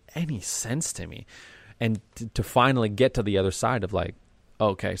doesn't make any sense to me. And to finally get to the other side of like,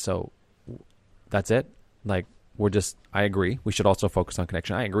 okay, so that's it. Like, I agree. We should also focus on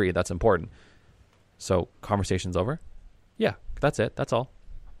connection. I agree. That's important. So conversation's over. Yeah, that's it. That's all.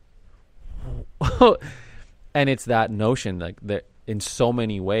 And it's that notion, like, that in so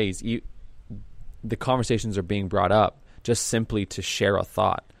many ways, the conversations are being brought up just simply to share a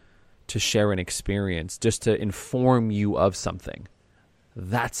thought, to share an experience, just to inform you of something.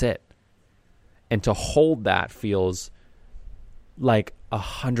 That's it. And to hold that feels like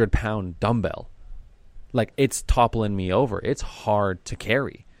 100-pound dumbbell. Like, it's toppling me over. It's hard to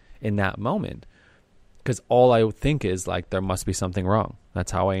carry in that moment. Because all I would think is, like, there must be something wrong.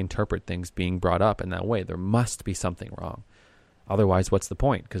 That's how I interpret things being brought up in that way. There must be something wrong. Otherwise, what's the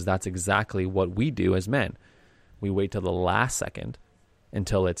point? Because that's exactly what we do as men. We wait till the last second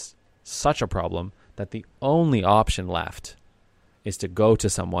until it's such a problem that the only option left is to go to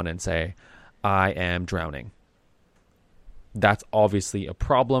someone and say, I am drowning. That's obviously a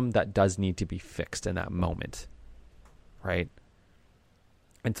problem that does need to be fixed in that moment, right?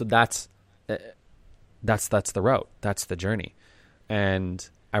 And so that's the route. That's the journey. And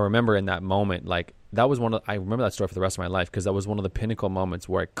I remember in that moment, like, that was I remember that story for the rest of my life, because that was one of the pinnacle moments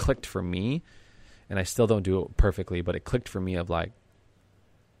where it clicked for me. And I still don't do it perfectly, but it clicked for me of like,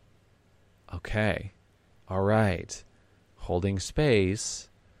 okay, all right, holding space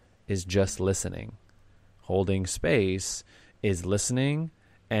is just listening. Holding space is listening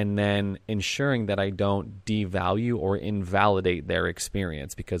and then ensuring that I don't devalue or invalidate their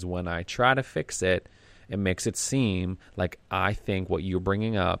experience. Because when I try to fix it, it makes it seem like I think what you're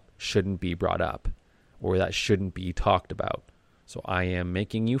bringing up shouldn't be brought up or that shouldn't be talked about. So I am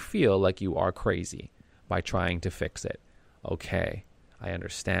making you feel like you are crazy by trying to fix it. Okay, I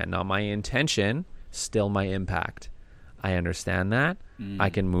understand. Now my intention, still my impact. I understand that. I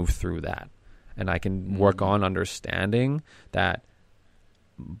can move through that. And I can work on understanding that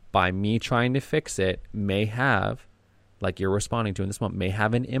by me trying to fix it may have, like you're responding to in this moment, may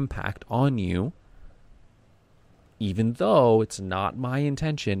have an impact on you, even though it's not my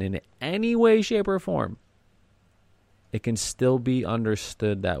intention in any way, shape, or form. It can still be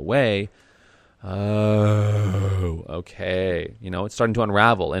understood that way. Oh, okay. You know, it's starting to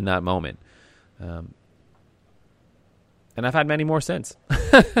unravel in that moment. And I've had many more since.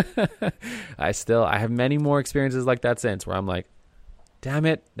 I have many more experiences like that since, where I'm like, damn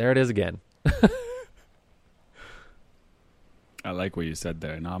it, there it is again. I like what you said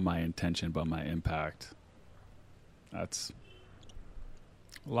there. Not my intention, but my impact. That's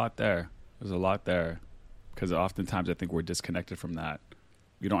a lot there. There's a lot there. Because oftentimes I think we're disconnected from that.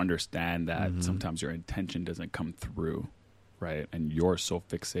 You don't understand that sometimes your intention doesn't come through, right? And you're so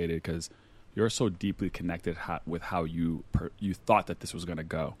fixated because you're so deeply connected with how you thought that this was going to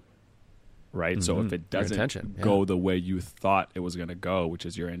go, right? So if it doesn't go the way you thought it was going to go, which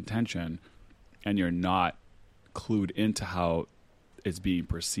is your intention, and you're not clued into how it's being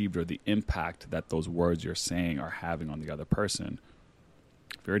perceived or the impact that those words you're saying are having on the other person,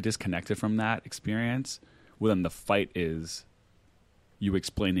 if you're disconnected from that experience, well, then the fight is you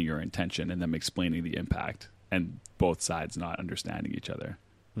explaining your intention and them explaining the impact, and both sides not understanding each other,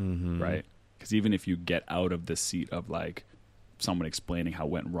 right? Because even if you get out of the seat of like someone explaining how it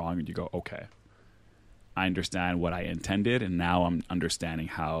went wrong and you go, okay, I understand what I intended and now I'm understanding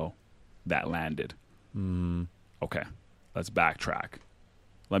how that landed. Okay, let's backtrack.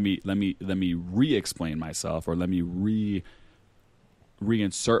 Let me re-explain myself, or let me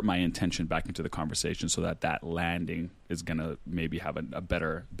reinsert my intention back into the conversation so that landing is going to maybe have a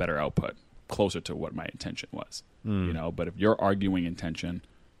better output, closer to what my intention was. You know, but if you're arguing intention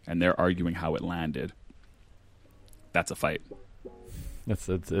and they're arguing how it landed, that's a fight. That's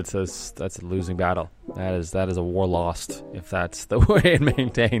a losing battle. That is a war lost if that's the way it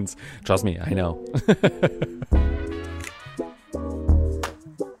maintains. Trust me, I know.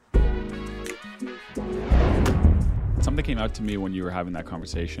 Something came out to me when you were having that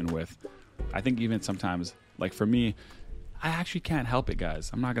conversation with, I think even sometimes, like for me, I actually can't help it,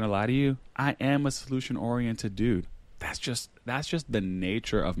 guys. I'm not going to lie to you. I am a solution-oriented dude. That's just the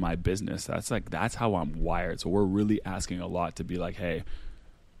nature of my business. That's how I'm wired. So we're really asking a lot to be like, hey,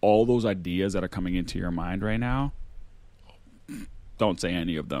 all those ideas that are coming into your mind right now, don't say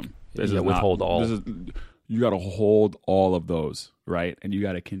any of them. Withhold all. You got to hold all of those, right? And you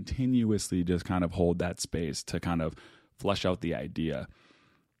got to continuously just kind of hold that space to kind of flesh out the idea.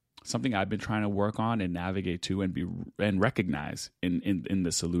 Something I've been trying to work on and navigate to and recognize in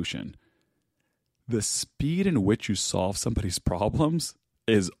the solution. The speed in which you solve somebody's problems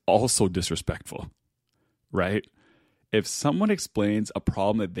is also disrespectful, right? If someone explains a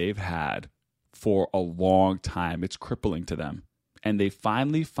problem that they've had for a long time, it's crippling to them, and they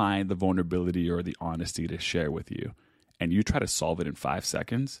finally find the vulnerability or the honesty to share with you, and you try to solve it in 5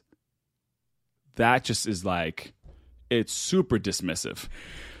 seconds, that just is like, it's super dismissive.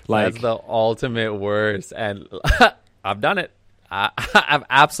 Like, that's the ultimate worst, and I've done it. I've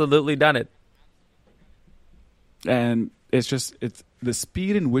absolutely done it. And it's the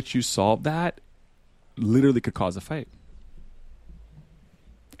speed in which you solve that literally could cause a fight.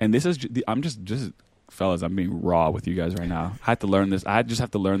 And this is, I'm just fellas, I'm being raw with you guys right now. I had to learn this. I just have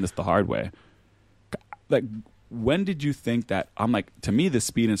to learn this the hard way. Like, when did you think that, I'm like, to me, the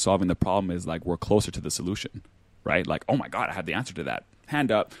speed in solving the problem is like, we're closer to the solution, right? Like, oh my God, I have the answer to that.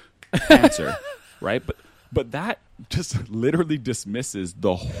 Hand up, answer, right? But that just literally dismisses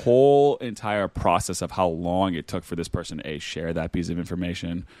the whole entire process of how long it took for this person to share that piece of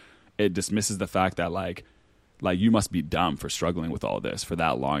information. It dismisses the fact that like you must be dumb for struggling with all this for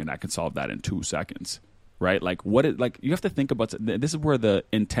that long, and I can solve that in 2 seconds, right? Like you have to think about this is where the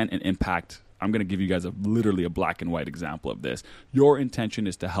intent and impact. I'm going to give you guys literally a black and white example of this. Your intention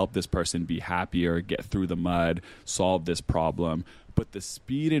is to help this person be happier, get through the mud, solve this problem. but the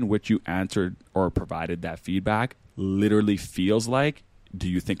speed in which you answered or provided that feedback literally feels like, do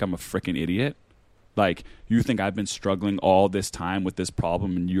you think I'm a freaking idiot? Like, you think I've been struggling all this time with this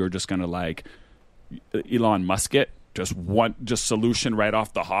problem and you're just going to like Elon Musk it? Just solution right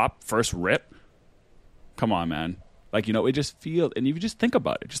off the hop, first rip? Come on, man. Like, you know, it just feels, and you just think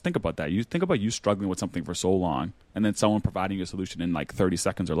about it. Just think about that. You think about you struggling with something for so long and then someone providing you a solution in like 30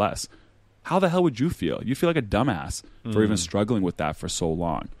 seconds or less. How the hell would you feel? You feel like a dumbass for even struggling with that for so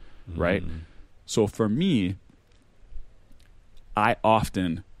long, right? So for me, I'm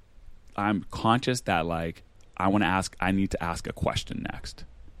conscious that like I need to ask a question next.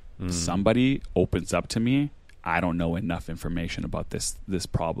 Somebody opens up to me, I don't know enough information about this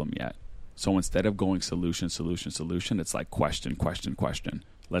problem yet. So instead of going solution, it's like question.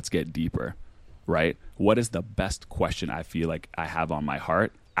 Let's get deeper, right? What is the best question I feel like I have on my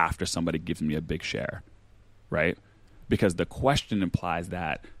heart after somebody gives me a big share, right? Because the question implies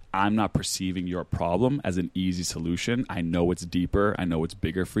that I'm not perceiving your problem as an easy solution. I know it's deeper. I know it's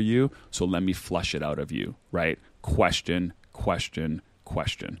bigger for you. So let me flush it out of you, right? Question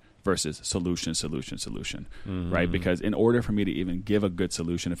versus solution, right? Because in order for me to even give a good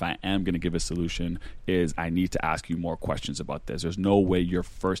solution, if I am going to give a solution, is I need to ask you more questions about this. There's no way your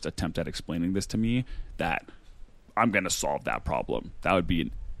first attempt at explaining this to me that I'm going to solve that problem. That would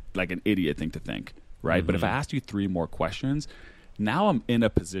be like an idiot thing to think, right? But if I ask you 3 more questions, now I'm in a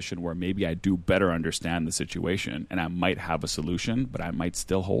position where maybe I do better understand the situation and I might have a solution, but I might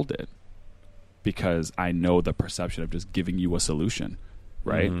still hold it because I know the perception of just giving you a solution,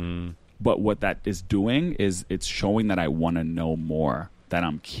 right? But what that is doing is it's showing that I want to know more, that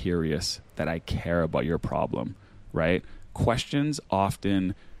I'm curious, that I care about your problem, right? Questions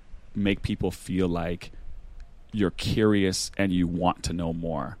often make people feel like you're curious and you want to know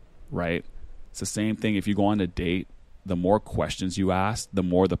more, right? It's the same thing if you go on a date. The more questions you ask, the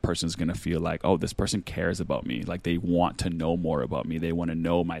more the person's going to feel like, oh, this person cares about me. Like they want to know more about me. They want to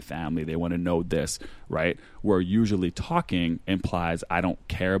know my family. They want to know this, right? Where usually talking implies, I don't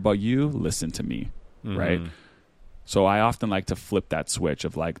care about you. Listen to me, right? So I often like to flip that switch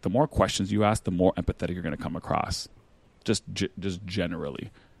of like, the more questions you ask, the more empathetic you're going to come across. Just generally,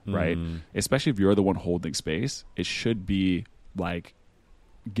 right? Especially if you're the one holding space, it should be like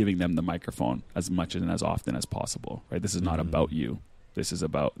giving them the microphone as much and as often as possible, right? This is not about you. This is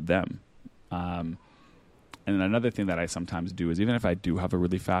about them. And another thing that I sometimes do is even if I do have a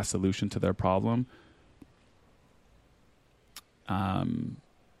really fast solution to their problem, I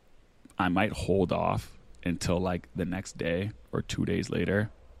might hold off until like the next day or 2 days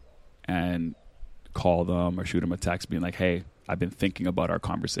later and call them or shoot them a text being like, hey, I've been thinking about our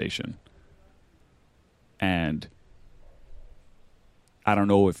conversation. And I don't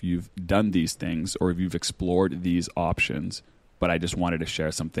know if you've done these things or if you've explored these options, but I just wanted to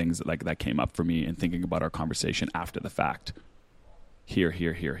share some things that came up for me in thinking about our conversation after the fact. Here.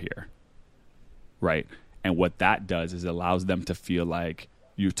 Right? And what that does is it allows them to feel like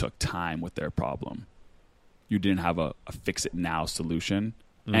you took time with their problem. You didn't have a fix it now solution.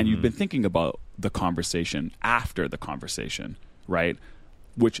 And you've been thinking about the conversation after the conversation, right?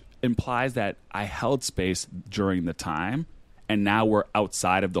 Which implies that I held space during the time. And now we're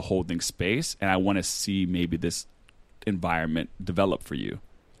outside of the holding space, and I want to see maybe this environment develop for you.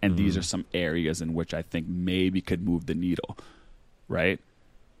 And these are some areas in which I think maybe could move the needle, right?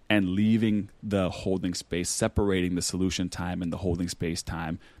 And leaving the holding space, separating the solution time and the holding space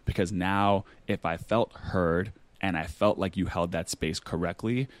time, because now if I felt heard and I felt like you held that space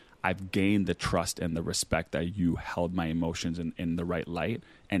correctly, I've gained the trust and the respect that you held my emotions in the right light.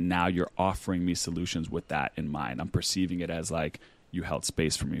 And now you're offering me solutions with that in mind. I'm perceiving it as like, you held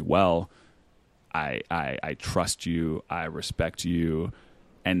space for me well. I trust you. I respect you.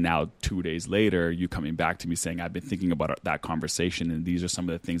 And now 2 days later, you coming back to me saying, I've been thinking about that conversation. And these are some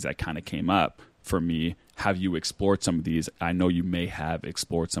of the things that kind of came up for me. Have you explored some of these? I know you may have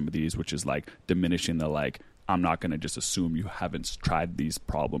explored some of these, which is like diminishing the like, I'm not going to just assume you haven't tried these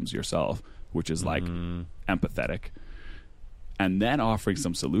problems yourself, which is like empathetic. And then offering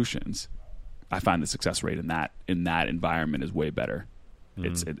some solutions. I find the success rate in that environment is way better.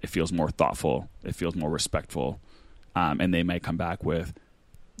 It feels more thoughtful. It feels more respectful. And they may come back with,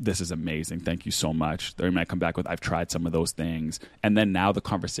 this is amazing. Thank you so much. They might come back with, I've tried some of those things. And then now the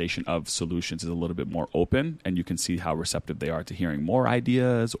conversation of solutions is a little bit more open, and you can see how receptive they are to hearing more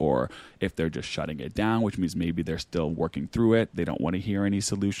ideas, or if they're just shutting it down, which means maybe they're still working through it. They don't want to hear any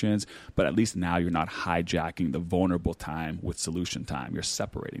solutions. But at least now you're not hijacking the vulnerable time with solution time. You're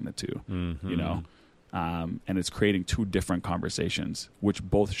separating the two, you know? And it's creating 2 different conversations, which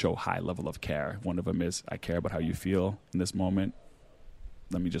both show high level of care. One of them is, I care about how you feel in this moment.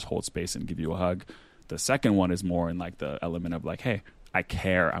 let me just hold space and give you a hug. The second one is more in like the element of like, hey, I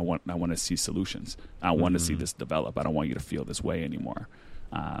care. I want to see solutions. I want to see this develop. I don't want you to feel this way anymore.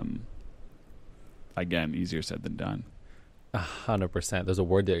 Again, easier said than done. 100%. There's a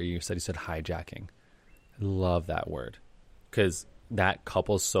word there you said hijacking. I love that word because that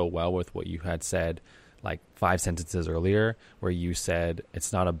couples so well with what you had said like 5 sentences earlier, where you said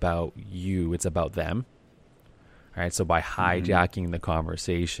it's not about you, it's about them. All right. So by hijacking the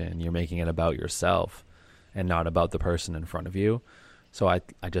conversation, you're making it about yourself and not about the person in front of you. So I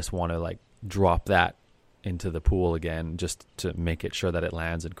just want to like drop that into the pool again, just to make it sure that it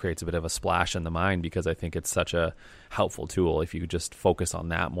lands and creates a bit of a splash in the mind, because I think it's such a helpful tool if you just focus on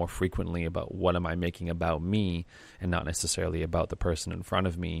that more frequently, about what am I making about me and not necessarily about the person in front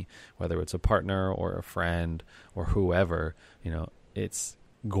of me, whether it's a partner or a friend or whoever. You know, it's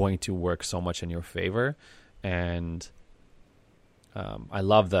going to work so much in your favor. And I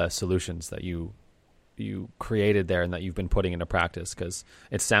love the solutions that you created there and that you've been putting into practice, because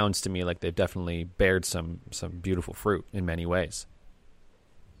it sounds to me like they've definitely bared some beautiful fruit in many ways.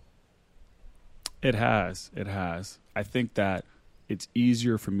 It has. I think that it's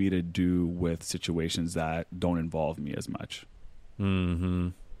easier for me to do with situations that don't involve me as much.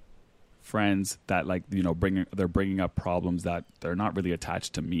 Friends that, like, you know, they're bringing up problems that they're not really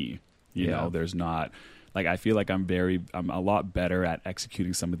attached to me. You know, there's not, like, I feel like I'm a lot better at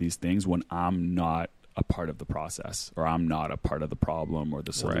executing some of these things when I'm not a part of the process, or I'm not a part of the problem or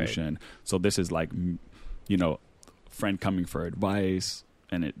the solution. Right. So this is like, you know, friend coming for advice,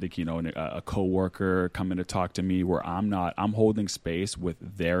 and it, like, you know, a coworker coming to talk to me, where I'm holding space with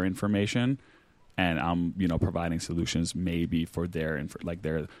their information, and I'm, you know, providing solutions maybe for their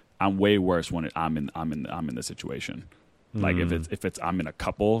I'm way worse when I'm in the situation. Like if it's I'm in a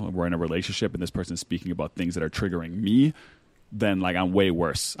couple, we're in a relationship, and this person's speaking about things that are triggering me, then like I'm way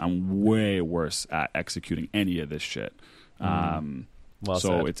worse at executing any of this shit. Well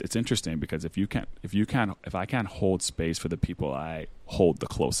so said. It's interesting, because if I can't hold space for the people I hold the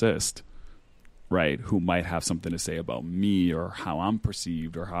closest, right, who might have something to say about me or how I'm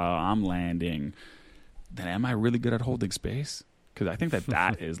perceived or how I'm landing, then am I really good at holding space? Because I think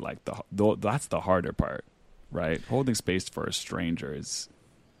that is like that's the harder part, right? Holding space for a stranger is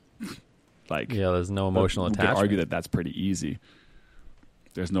like, there's no emotional attachment. You could argue that that's pretty easy.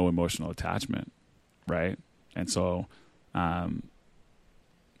 There's no emotional attachment, right? And so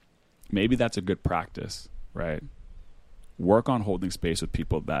maybe that's a good practice, right? Work on holding space with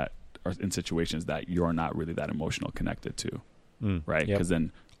people that are in situations that you're not really that emotional connected to, right? Because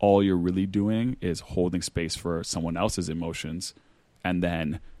then all you're really doing is holding space for someone else's emotions, and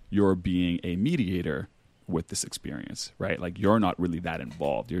then you're being a mediator with this experience, right? Like, you're not really that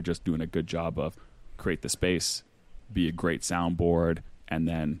involved. You're just doing a good job of create the space, be a great soundboard, and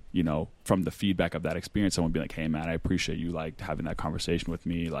then, you know, from the feedback of that experience, someone be like, hey man, I appreciate you like having that conversation with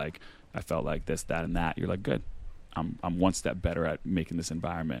me. Like, I felt like this, that, and that. You're like, good. I'm one step better at making this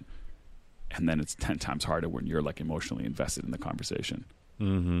environment. And then it's 10 times harder when you're like emotionally invested in the conversation.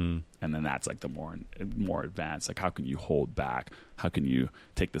 And then that's like the more advanced. Like, how can you hold back? How can you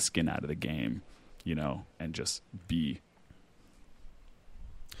take the skin out of the game? You know, and just be.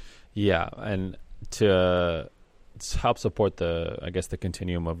 Yeah, and to help support the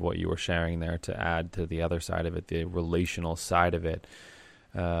continuum of what you were sharing there, to add to the other side of it, the relational side of it,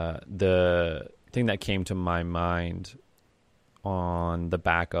 the thing that came to my mind on the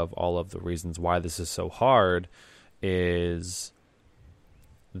back of all of the reasons why this is so hard is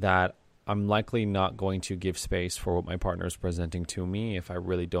that I'm likely not going to give space for what my partner is presenting to me if I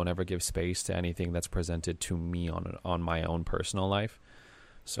really don't ever give space to anything that's presented to me on my own personal life.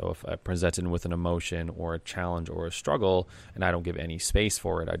 So if I presented with an emotion or a challenge or a struggle and I don't give any space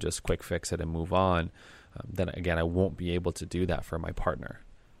for it, I just quick fix it and move on, then again, I won't be able to do that for my partner.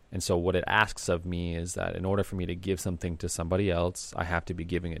 And so what it asks of me is that in order for me to give something to somebody else, I have to be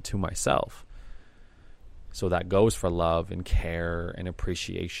giving it to myself. So that goes for love and care and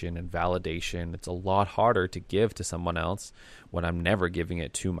appreciation and validation. It's a lot harder to give to someone else when I'm never giving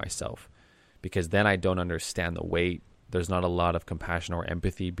it to myself, because then I don't understand the weight. There's not a lot of compassion or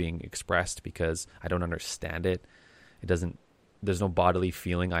empathy being expressed because I don't understand it. There's no bodily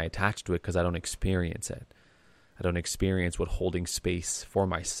feeling I attach to it because I don't experience it. I don't experience what holding space for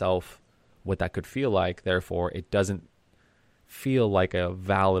myself, what that could feel like. Therefore, it doesn't feel like a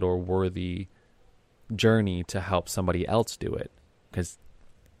valid or worthy journey to help somebody else do it, because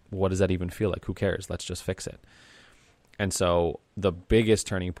what does that even feel like? Who cares? Let's just fix it. And so the biggest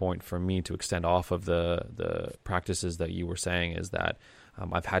turning point for me to extend off of the practices that you were saying is that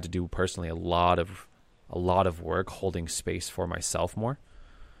I've had to do personally a lot of work holding space for myself more.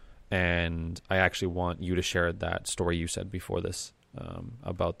 And I actually want you to share that story you said before this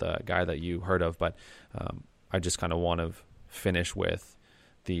about the guy that you heard of. But I just kind of want to finish with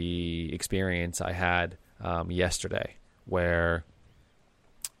the experience I had yesterday, where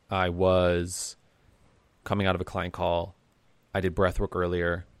I was coming out of a client call. I did breath work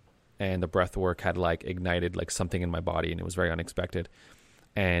earlier, and the breath work had like ignited like something in my body, and it was very unexpected.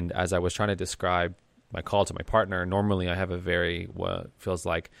 And as I was trying to describe my call to my partner, normally I have a very, what feels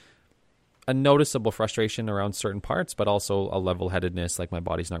like a noticeable frustration around certain parts, but also a level-headedness, like my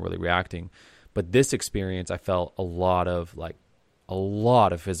body's not really reacting. But this experience, I felt a lot of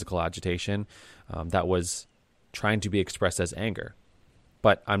physical agitation that was trying to be expressed as anger.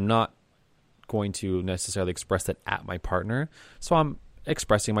 But I'm not going to necessarily express that at my partner. So I'm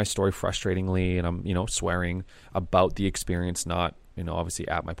expressing my story frustratingly, and I'm, swearing about the experience, not, obviously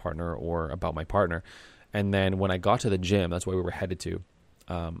at my partner or about my partner. And then when I got to the gym, that's where we were headed to.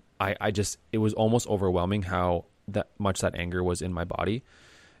 It was almost overwhelming how that much that anger was in my body.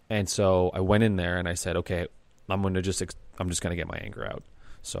 And so I went in there and I said, okay, I'm just going to get my anger out.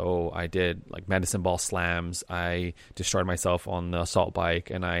 So I did like medicine ball slams. I destroyed myself on the assault bike,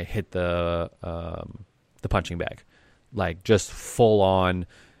 and I hit the punching bag, like just full on,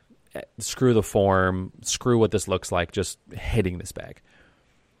 screw the form, screw what this looks like, just hitting this bag.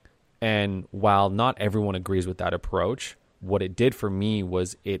 And while not everyone agrees with that approach, what it did for me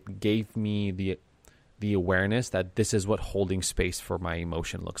was it gave me the awareness that this is what holding space for my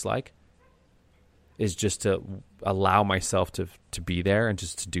emotion looks like, is just to allow myself to be there and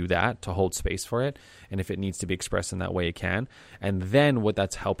just to do that, to hold space for it. And if it needs to be expressed in that way, it can. And then what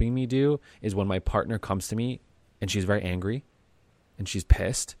that's helping me do is when my partner comes to me and she's very angry and she's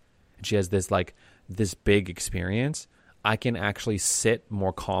pissed and she has this big experience, I can actually sit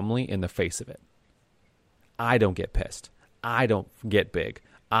more calmly in the face of it. I don't get pissed. I don't get big.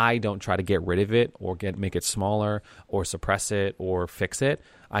 I don't try to get rid of it or make it smaller or suppress it or fix it.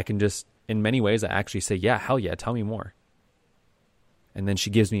 I can just, in many ways, I actually say, yeah, hell yeah, tell me more. And then she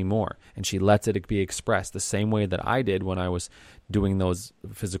gives me more, and she lets it be expressed the same way that I did when I was doing those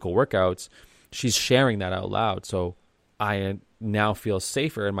physical workouts. She's sharing that out loud. So I now feel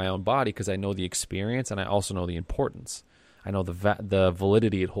safer in my own body because I know the experience, and I also know the importance. I know the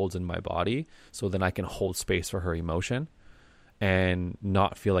validity it holds in my body, so then I can hold space for her emotion and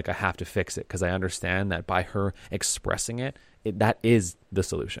not feel like I have to fix it, because I understand that by her expressing it, that is the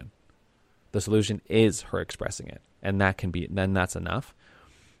solution. The solution is her expressing it, and then that's enough.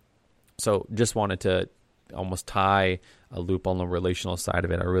 So just wanted to almost tie a loop on the relational side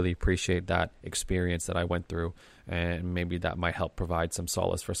of it. I really appreciate that experience that I went through, and maybe that might help provide some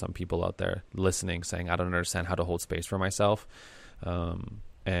solace for some people out there listening, saying, I don't understand how to hold space for myself.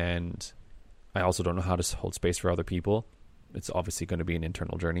 And I also don't know how to hold space for other people. It's obviously going to be an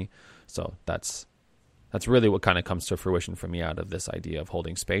internal journey. So that's really what kind of comes to fruition for me out of this idea of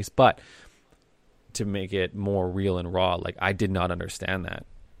holding space. But to make it more real and raw, like I did not understand that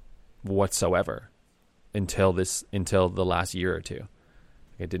whatsoever until the last year or two.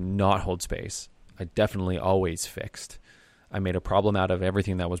 I did not hold space. I definitely always fixed. I made a problem out of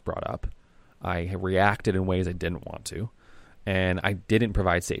everything that was brought up. I reacted in ways I didn't want to, and I didn't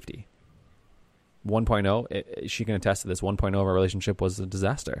provide safety. 1.0, she can attest to this, 1.0 of our relationship was a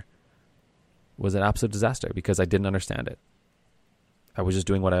disaster. It was an absolute disaster because I didn't understand it. I was just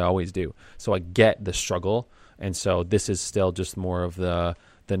doing what I always do. So I get the struggle. And so this is still just more of the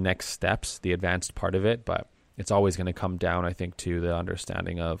next steps, the advanced part of it. But it's always going to come down, I think, to the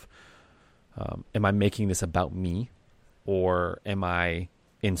understanding of, am I making this about me, or am I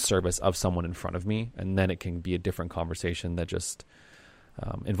in service of someone in front of me? And then it can be a different conversation that just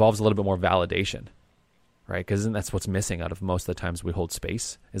involves a little bit more validation, right? Because that's what's missing out of most of the times we hold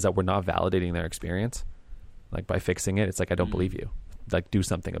space, is that we're not validating their experience. Like by fixing it, it's like, I don't believe you. Like, do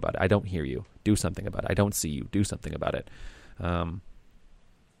something about it. I don't hear you. Do something about it. I don't see you. Do something about it.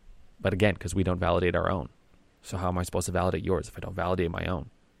 But again, because we don't validate our own. So how am I supposed to validate yours if I don't validate my own?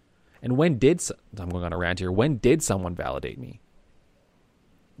 And I'm going on a rant here. When did someone validate me?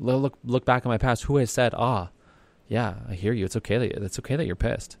 Look back in my past. Who has said, yeah, I hear you. It's okay that you're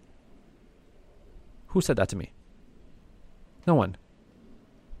pissed. Who said that to me? No one.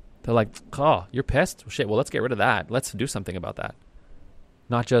 They're like, you're pissed? Shit, well, let's get rid of that. Let's do something about that.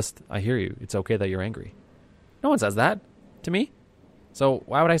 Not just, I hear you. It's okay that you're angry. No one says that to me. So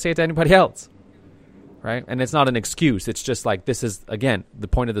why would I say it to anybody else? Right? And it's not an excuse. It's just like, this is, again, the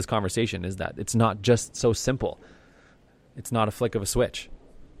point of this conversation is that it's not just so simple. It's not a flick of a switch.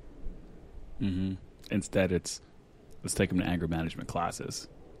 Mm-hmm. Instead, let's take them to anger management classes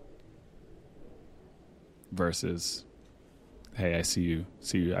versus hey, I see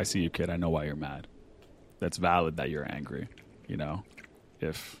you, kid. I know why you're mad. That's valid that you're angry. You know,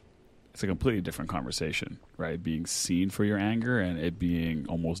 if it's a completely different conversation, right? Being seen for your anger and it being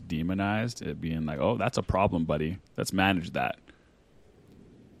almost demonized, it being like, oh, that's a problem, buddy. Let's manage that.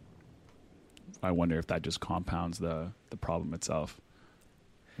 I wonder if that just compounds the problem itself.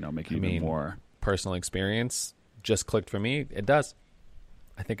 You know, make it even more. Personal experience just clicked for me. It does.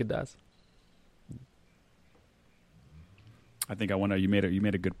 I think it does. I think you made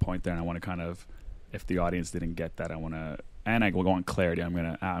a good point there, and I want to kind of, if the audience didn't get that, I will go on clarity. I'm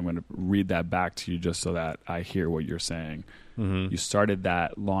gonna read that back to you just so that I hear what you're saying. Mm-hmm. You started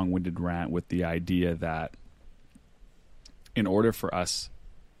that long-winded rant with the idea that in order for us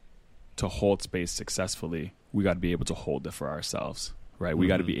to hold space successfully, we got to be able to hold it for ourselves, right? We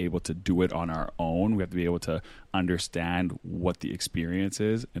got to be able to do it on our own. We have to be able to understand what the experience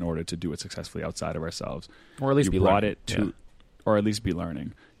is in order to do it successfully outside of ourselves. Or at least or at least be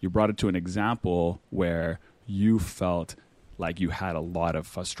learning. You brought it to an example where you felt like you had a lot of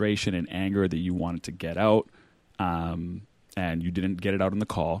frustration and anger that you wanted to get out, and you didn't get it out in the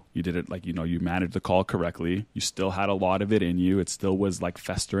call. You did it like, you managed the call correctly. You still had a lot of it in you. It still was like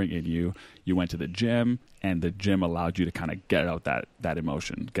festering in you. You went to the gym, and the gym allowed you to kind of get out that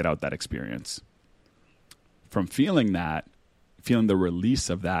emotion, get out that experience. From feeling the release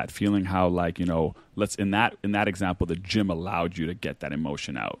of that, feeling how like, in that example, the gym allowed you to get that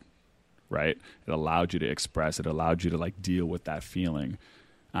emotion out, right? It allowed you to express, it allowed you to like deal with that feeling.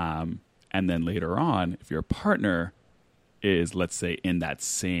 And then later on, if your partner is, let's say, in that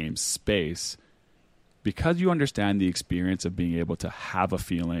same space, because you understand the experience of being able to have a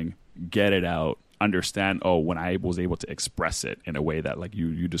feeling, get it out, understand, when I was able to express it in a way that like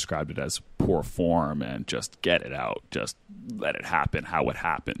you described it as poor form and just get it out, just let it happen how it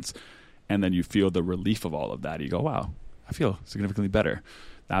happens. And then you feel the relief of all of that. You go, wow, I feel significantly better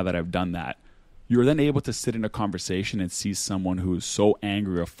now that I've done that. You're then able to sit in a conversation and see someone who's so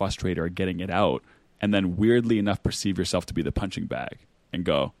angry or frustrated or getting it out, and then weirdly enough perceive yourself to be the punching bag and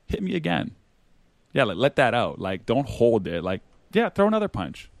go, hit me again. Yeah, like, let that out. Like, don't hold it. Like, yeah, throw another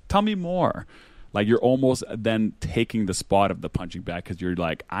punch. Tell me more. Like, you're almost then taking the spot of the punching bag because you're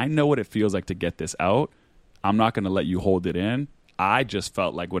like, I know what it feels like to get this out. I'm not going to let you hold it in. I just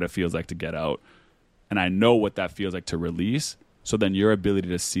felt like what it feels like to get out. And I know what that feels like to release. So then your ability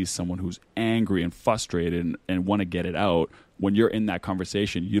to see someone who's angry and frustrated and want to get it out, when you're in that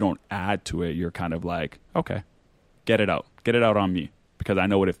conversation, you don't add to it. You're kind of like, okay, get it out. Get it out on me. Because I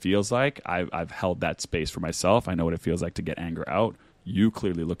know what it feels like. I've held that space for myself. I know what it feels like to get anger out. You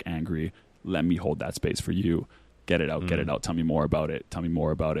clearly look angry. Let me hold that space for you. Get it out. Get it out. Tell me more about it. Tell me more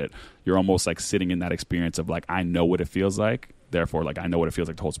about it. You're almost like sitting in that experience of like, I know what it feels like. Therefore, like, I know what it feels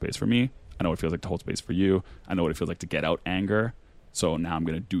like to hold space for me. I know what it feels like to hold space for you. I know what it feels like to get out anger. So now I'm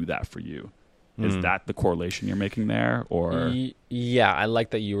going to do that for you. Is that the correlation you're making there? Or yeah, I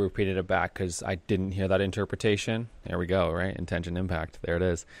like that you repeated it back because I didn't hear that interpretation. There we go, right? Intention, impact. There it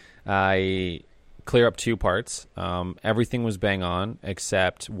is. I clear up two parts. Everything was bang on,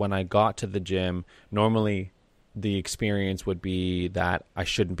 except when I got to the gym, normally the experience would be that I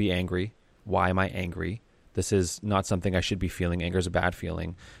shouldn't be angry. Why am I angry? This is not something I should be feeling. Anger is a bad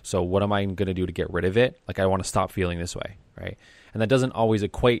feeling. So what am I going to do to get rid of it? Like, I want to stop feeling this way, right? And that doesn't always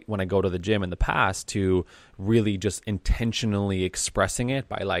equate when I go to the gym in the past to really just intentionally expressing it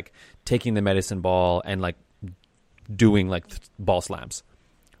by like taking the medicine ball and like doing like ball slams,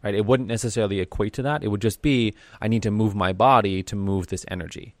 right? It wouldn't necessarily equate to that. It would just be, I need to move my body to move this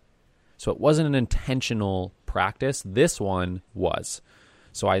energy. So it wasn't an intentional practice. This one was.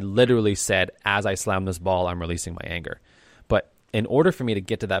 So I literally said, as I slam this ball, I'm releasing my anger. But in order for me to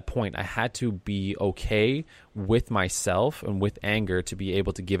get to that point, I had to be okay with myself and with anger to be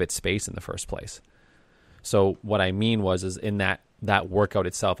able to give it space in the first place. So what I mean is in that workout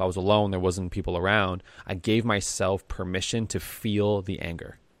itself, I was alone. There wasn't people around. I gave myself permission to feel the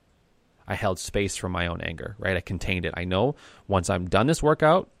anger. I held space for my own anger, right? I contained it. I know once I'm done this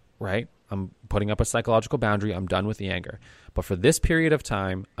workout, right, I'm putting up a psychological boundary. I'm done with the anger. But for this period of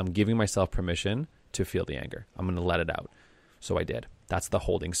time, I'm giving myself permission to feel the anger. I'm going to let it out. So I did. That's the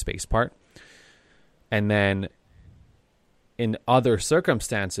holding space part. And then in other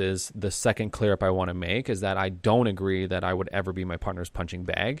circumstances, the second clear up I want to make is that I don't agree that I would ever be my partner's punching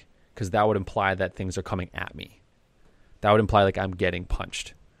bag, because that would imply that things are coming at me. That would imply like I'm getting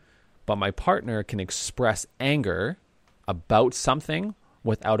punched. But my partner can express anger about something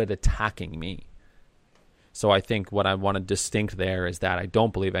without it attacking me. So I think what I want to distinct there is that I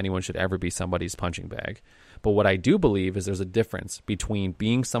don't believe anyone should ever be somebody's punching bag. But what I do believe is there's a difference between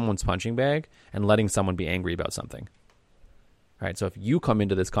being someone's punching bag and letting someone be angry about something. right? So if you come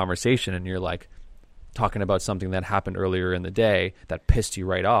into this conversation and you're like talking about something that happened earlier in the day that pissed you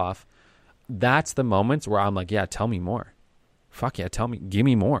right off, that's the moments where I'm like, yeah, tell me more. Fuck yeah, tell me, give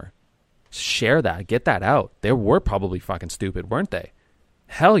me more. Share that, get that out. They were probably fucking stupid, weren't they?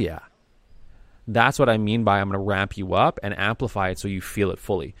 Hell yeah. That's what I mean by I'm going to ramp you up and amplify it so you feel it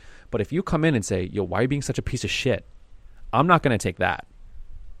fully. But if you come in and say, yo, why are you being such a piece of shit? I'm not going to take that.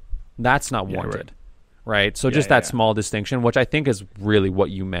 That's not warranted. Right? So just that small distinction, which I think is really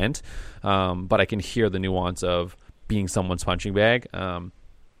what you meant. But I can hear the nuance of being someone's punching bag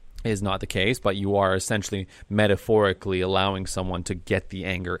is not the case. But you are essentially metaphorically allowing someone to get the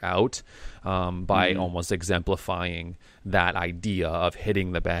anger out by almost exemplifying that idea of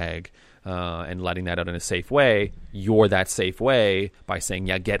hitting the bag and letting that out in a safe way. You're that safe way by saying,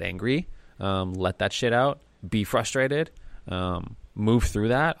 yeah, get angry, let that shit out, be frustrated, move through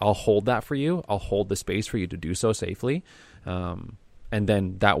that. I'll hold that for you. I'll hold the space for you to do so safely. And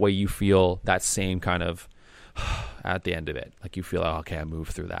then that way you feel that same kind of at the end of it. Like you feel, like, okay, I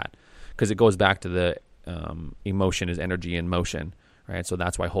moved through that. Because it goes back to the emotion is energy in motion, right? So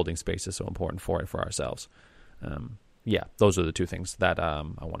that's why holding space is so important for it, for ourselves. Yeah, those are the two things that I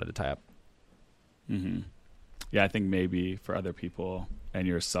wanted to tie up. Mm-hmm. Yeah, I think maybe for other people and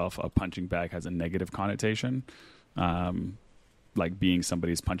yourself, a punching bag has a negative connotation. Like being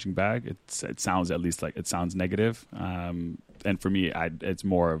somebody's punching bag, it sounds, at least like it sounds negative. And for me, it's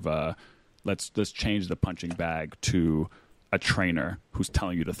more of a let's change the punching bag to a trainer who's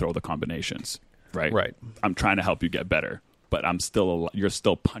telling you to throw the combinations, right? Right. I'm trying to help you get better, but you're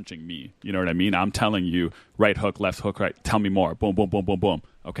still punching me. You know what I mean? I'm telling you right hook, left hook, right. Tell me more. Boom, boom, boom, boom, boom.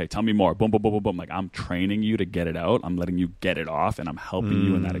 Okay, tell me more. Boom, boom, boom, boom, boom. Like I'm training you to get it out. I'm letting you get it off, and I'm helping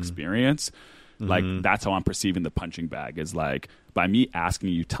you in that experience. Like that's how I'm perceiving the punching bag, is like by me asking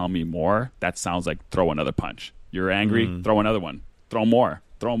you, tell me more. That sounds like throw another punch. You're angry, throw another one. Throw more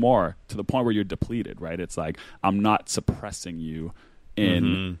to the point where you're depleted, right? It's like I'm not suppressing you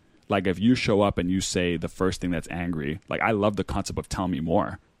in like if you show up and you say the first thing that's angry, like I love the concept of tell me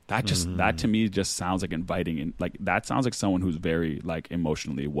more. That just that to me just sounds like inviting, and like that sounds like someone who's very like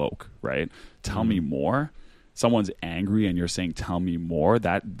emotionally woke, right? Tell me more. Someone's angry and you're saying tell me more,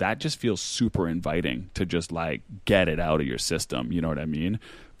 that just feels super inviting to just like get it out of your system, you know what I mean?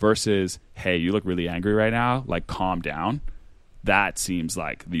 Versus, hey, you look really angry right now, like calm down. That seems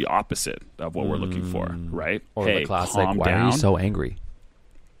like the opposite of what we're looking for, right? Or hey, the classic, calm why down. are you so angry?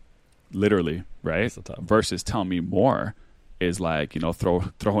 Literally, right? Versus tell me more is like, you know,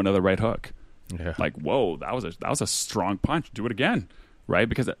 throw another right hook. Yeah. Like, whoa, that was a strong punch. Do it again. Right?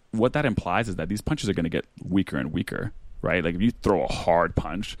 Because what that implies is that these punches are going to get weaker and weaker, right? Like if you throw a hard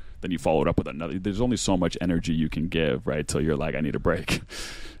punch, then you follow it up with another. There's only so much energy you can give, right? Till you're like, I need a break.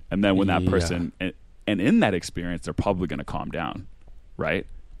 And then when that person, and in that experience, they're probably going to calm down, right?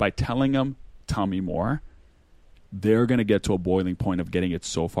 By telling them, tell me more, they're going to get to a boiling point of getting it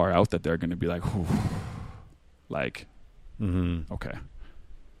so far out that they're going to be like, like, okay.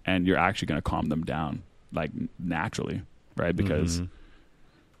 And you're actually going to calm them down, like naturally, right? Because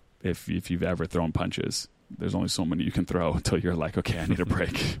if you've ever thrown punches, there's only so many you can throw until you're like, okay, I need a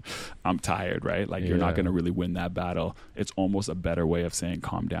break. I'm tired, right? Like you're not going to really win that battle. It's almost a better way of saying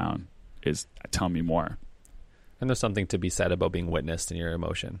calm down is tell me more. And there's something to be said about being witnessed in your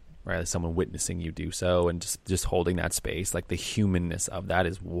emotion, right? Like someone witnessing you do so and just holding that space. Like the humanness of that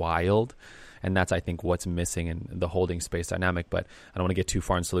is wild. And that's, I think, what's missing in the holding space dynamic. But I don't want to get too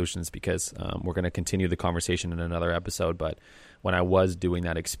far in solutions because we're going to continue the conversation in another episode. But when I was doing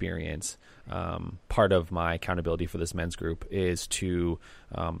that experience, part of my accountability for this men's group is to,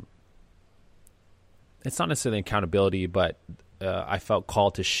 it's not necessarily accountability, but I felt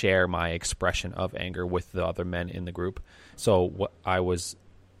called to share my expression of anger with the other men in the group. So what I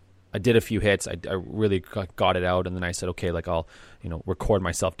did a few hits. I really got it out, and then I said, okay, like I'll, record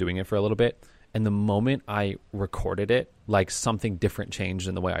myself doing it for a little bit. And the moment I recorded it, like something different changed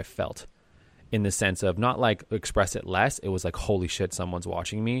in the way I felt, in the sense of not like express it less. It was like, holy shit, someone's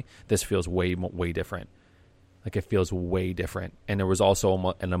watching me. This feels way different. Like it feels way different. And there was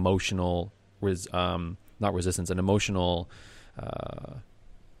also an emotional, not resistance, an emotional,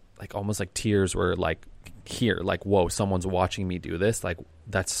 like almost like tears were like here, like, whoa, someone's watching me do this. Like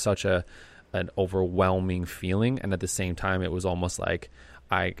that's such an overwhelming feeling. And at the same time, it was almost like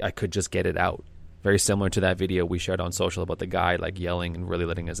I could just get it out. Very similar to that video we shared on social about the guy like yelling and really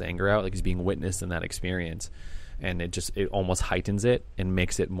letting his anger out. Like he's being witnessed in that experience. And it almost heightens it and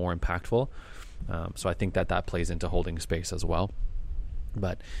makes it more impactful. So I think that plays into holding space as well.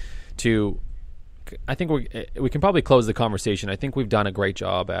 But to I think we can probably close the conversation. I think we've done a great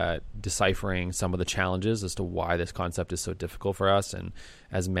job at deciphering some of the challenges as to why this concept is so difficult for us, and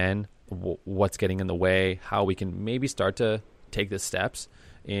as men, what's getting in the way, how we can maybe start to take the steps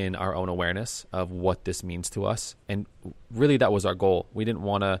in our own awareness of what this means to us. And really, that was our goal. We didn't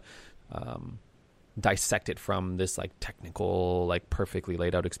want to dissect it from this like technical, like perfectly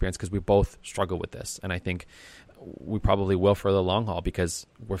laid out experience, because we both struggle with this. And I think we probably will for the long haul, because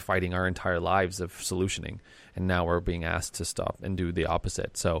we're fighting our entire lives of solutioning, and now we're being asked to stop and do the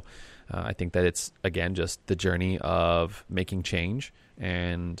opposite. So I think that it's, again, just the journey of making change.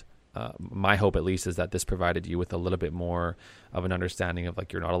 And my hope, at least, is that this provided you with a little bit more of an understanding of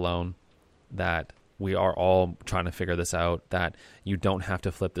like, you're not alone, that we are all trying to figure this out, that you don't have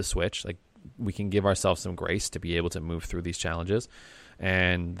to flip the switch. Like, we can give ourselves some grace to be able to move through these challenges,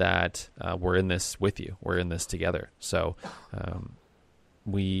 and that we're in this with you. We're in this together. So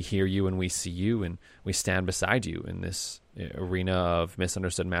we hear you and we see you, and we stand beside you in this arena of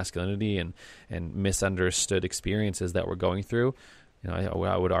misunderstood masculinity and misunderstood experiences that we're going through. You know,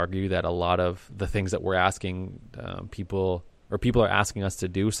 I would argue that a lot of the things that we're asking people are asking us to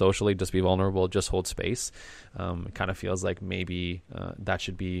do socially, just be vulnerable, just hold space. It kind of feels like maybe that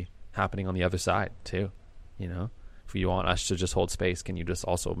should be happening on the other side too. You know, if you want us to just hold space, can you just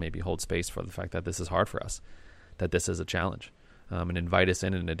also maybe hold space for the fact that this is hard for us, that this is a challenge, and invite us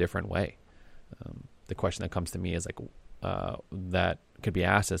in a different way. The question that comes to me is like, that could be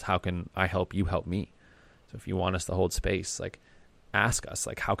asked is, how can I help you help me? So if you want us to hold space, like, ask us,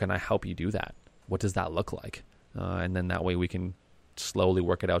 like, how can I help you do that? What does that look like? And then that way we can slowly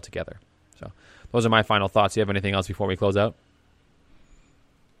work it out together. So those are my final thoughts. Do you have anything else before we close out?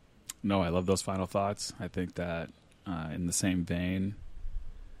 No, I love those final thoughts. I think that in the same vein,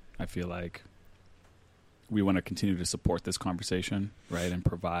 I feel like we want to continue to support this conversation, right, and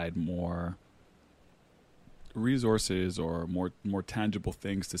provide more resources or more tangible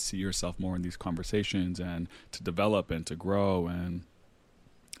things to see yourself more in these conversations, and to develop and to grow and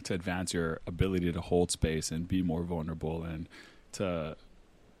to advance your ability to hold space and be more vulnerable, and to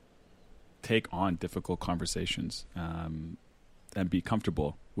take on difficult conversations, and be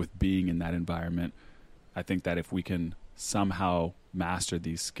comfortable with being in that environment. I think that if we can somehow master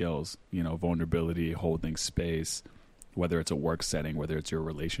these skills, you know, vulnerability, holding space, whether it's a work setting, whether it's your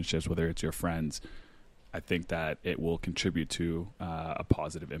relationships, whether it's your friends, I think that it will contribute to a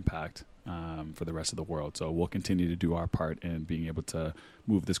positive impact for the rest of the world. So we'll continue to do our part in being able to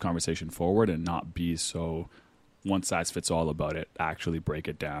move this conversation forward and not be so one size fits all about it. Actually break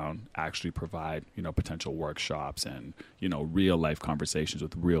it down, actually provide, you know, potential workshops and, you know, real life conversations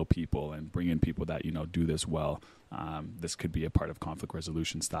with real people, and bring in people that, you know, do this well. This could be a part of conflict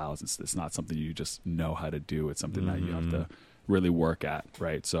resolution styles. It's not something you just know how to do. It's something that you have to really work at,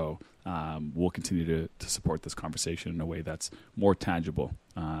 right? So we'll continue to support this conversation in a way that's more tangible.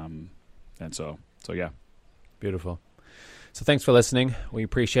 And so yeah. Beautiful. So thanks for listening. We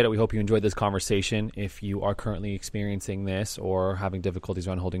appreciate it. We hope you enjoyed this conversation. If you are currently experiencing this or having difficulties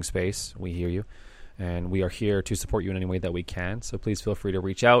around holding space, we hear you. And we are here to support you in any way that we can. So please feel free to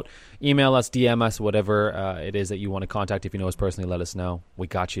reach out. Email us, DM us, whatever it is that you want to contact. If you know us personally, let us know. We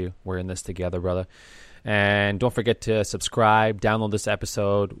got you. We're in this together, brother. And don't forget to subscribe, download this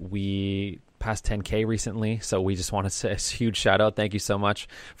episode. We passed 10K recently, so we just want to say a huge shout out. Thank you so much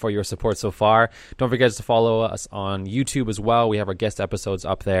for your support so far. Don't forget to follow us on YouTube as well. We have our guest episodes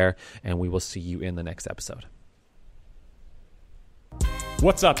up there, and we will see you in the next episode.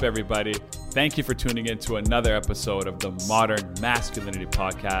 What's up, everybody? Thank you for tuning in to another episode of the Modern Masculinity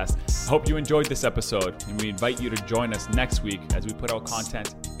Podcast. I hope you enjoyed this episode, and we invite you to join us next week as we put out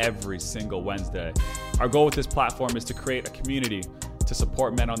content every single Wednesday. Our goal with this platform is to create a community to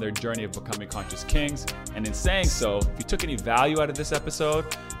support men on their journey of becoming conscious kings. And in saying so, if you took any value out of this episode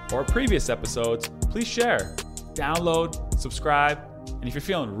or previous episodes, please share, download, subscribe, and if you're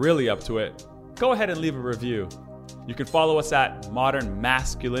feeling really up to it, go ahead and leave a review. You can follow us at Modern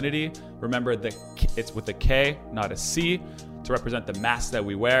Masculinity. Remember, it's with a K, not a C, to represent the mask that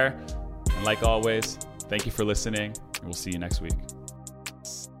we wear. And like always, thank you for listening, and we'll see you next week.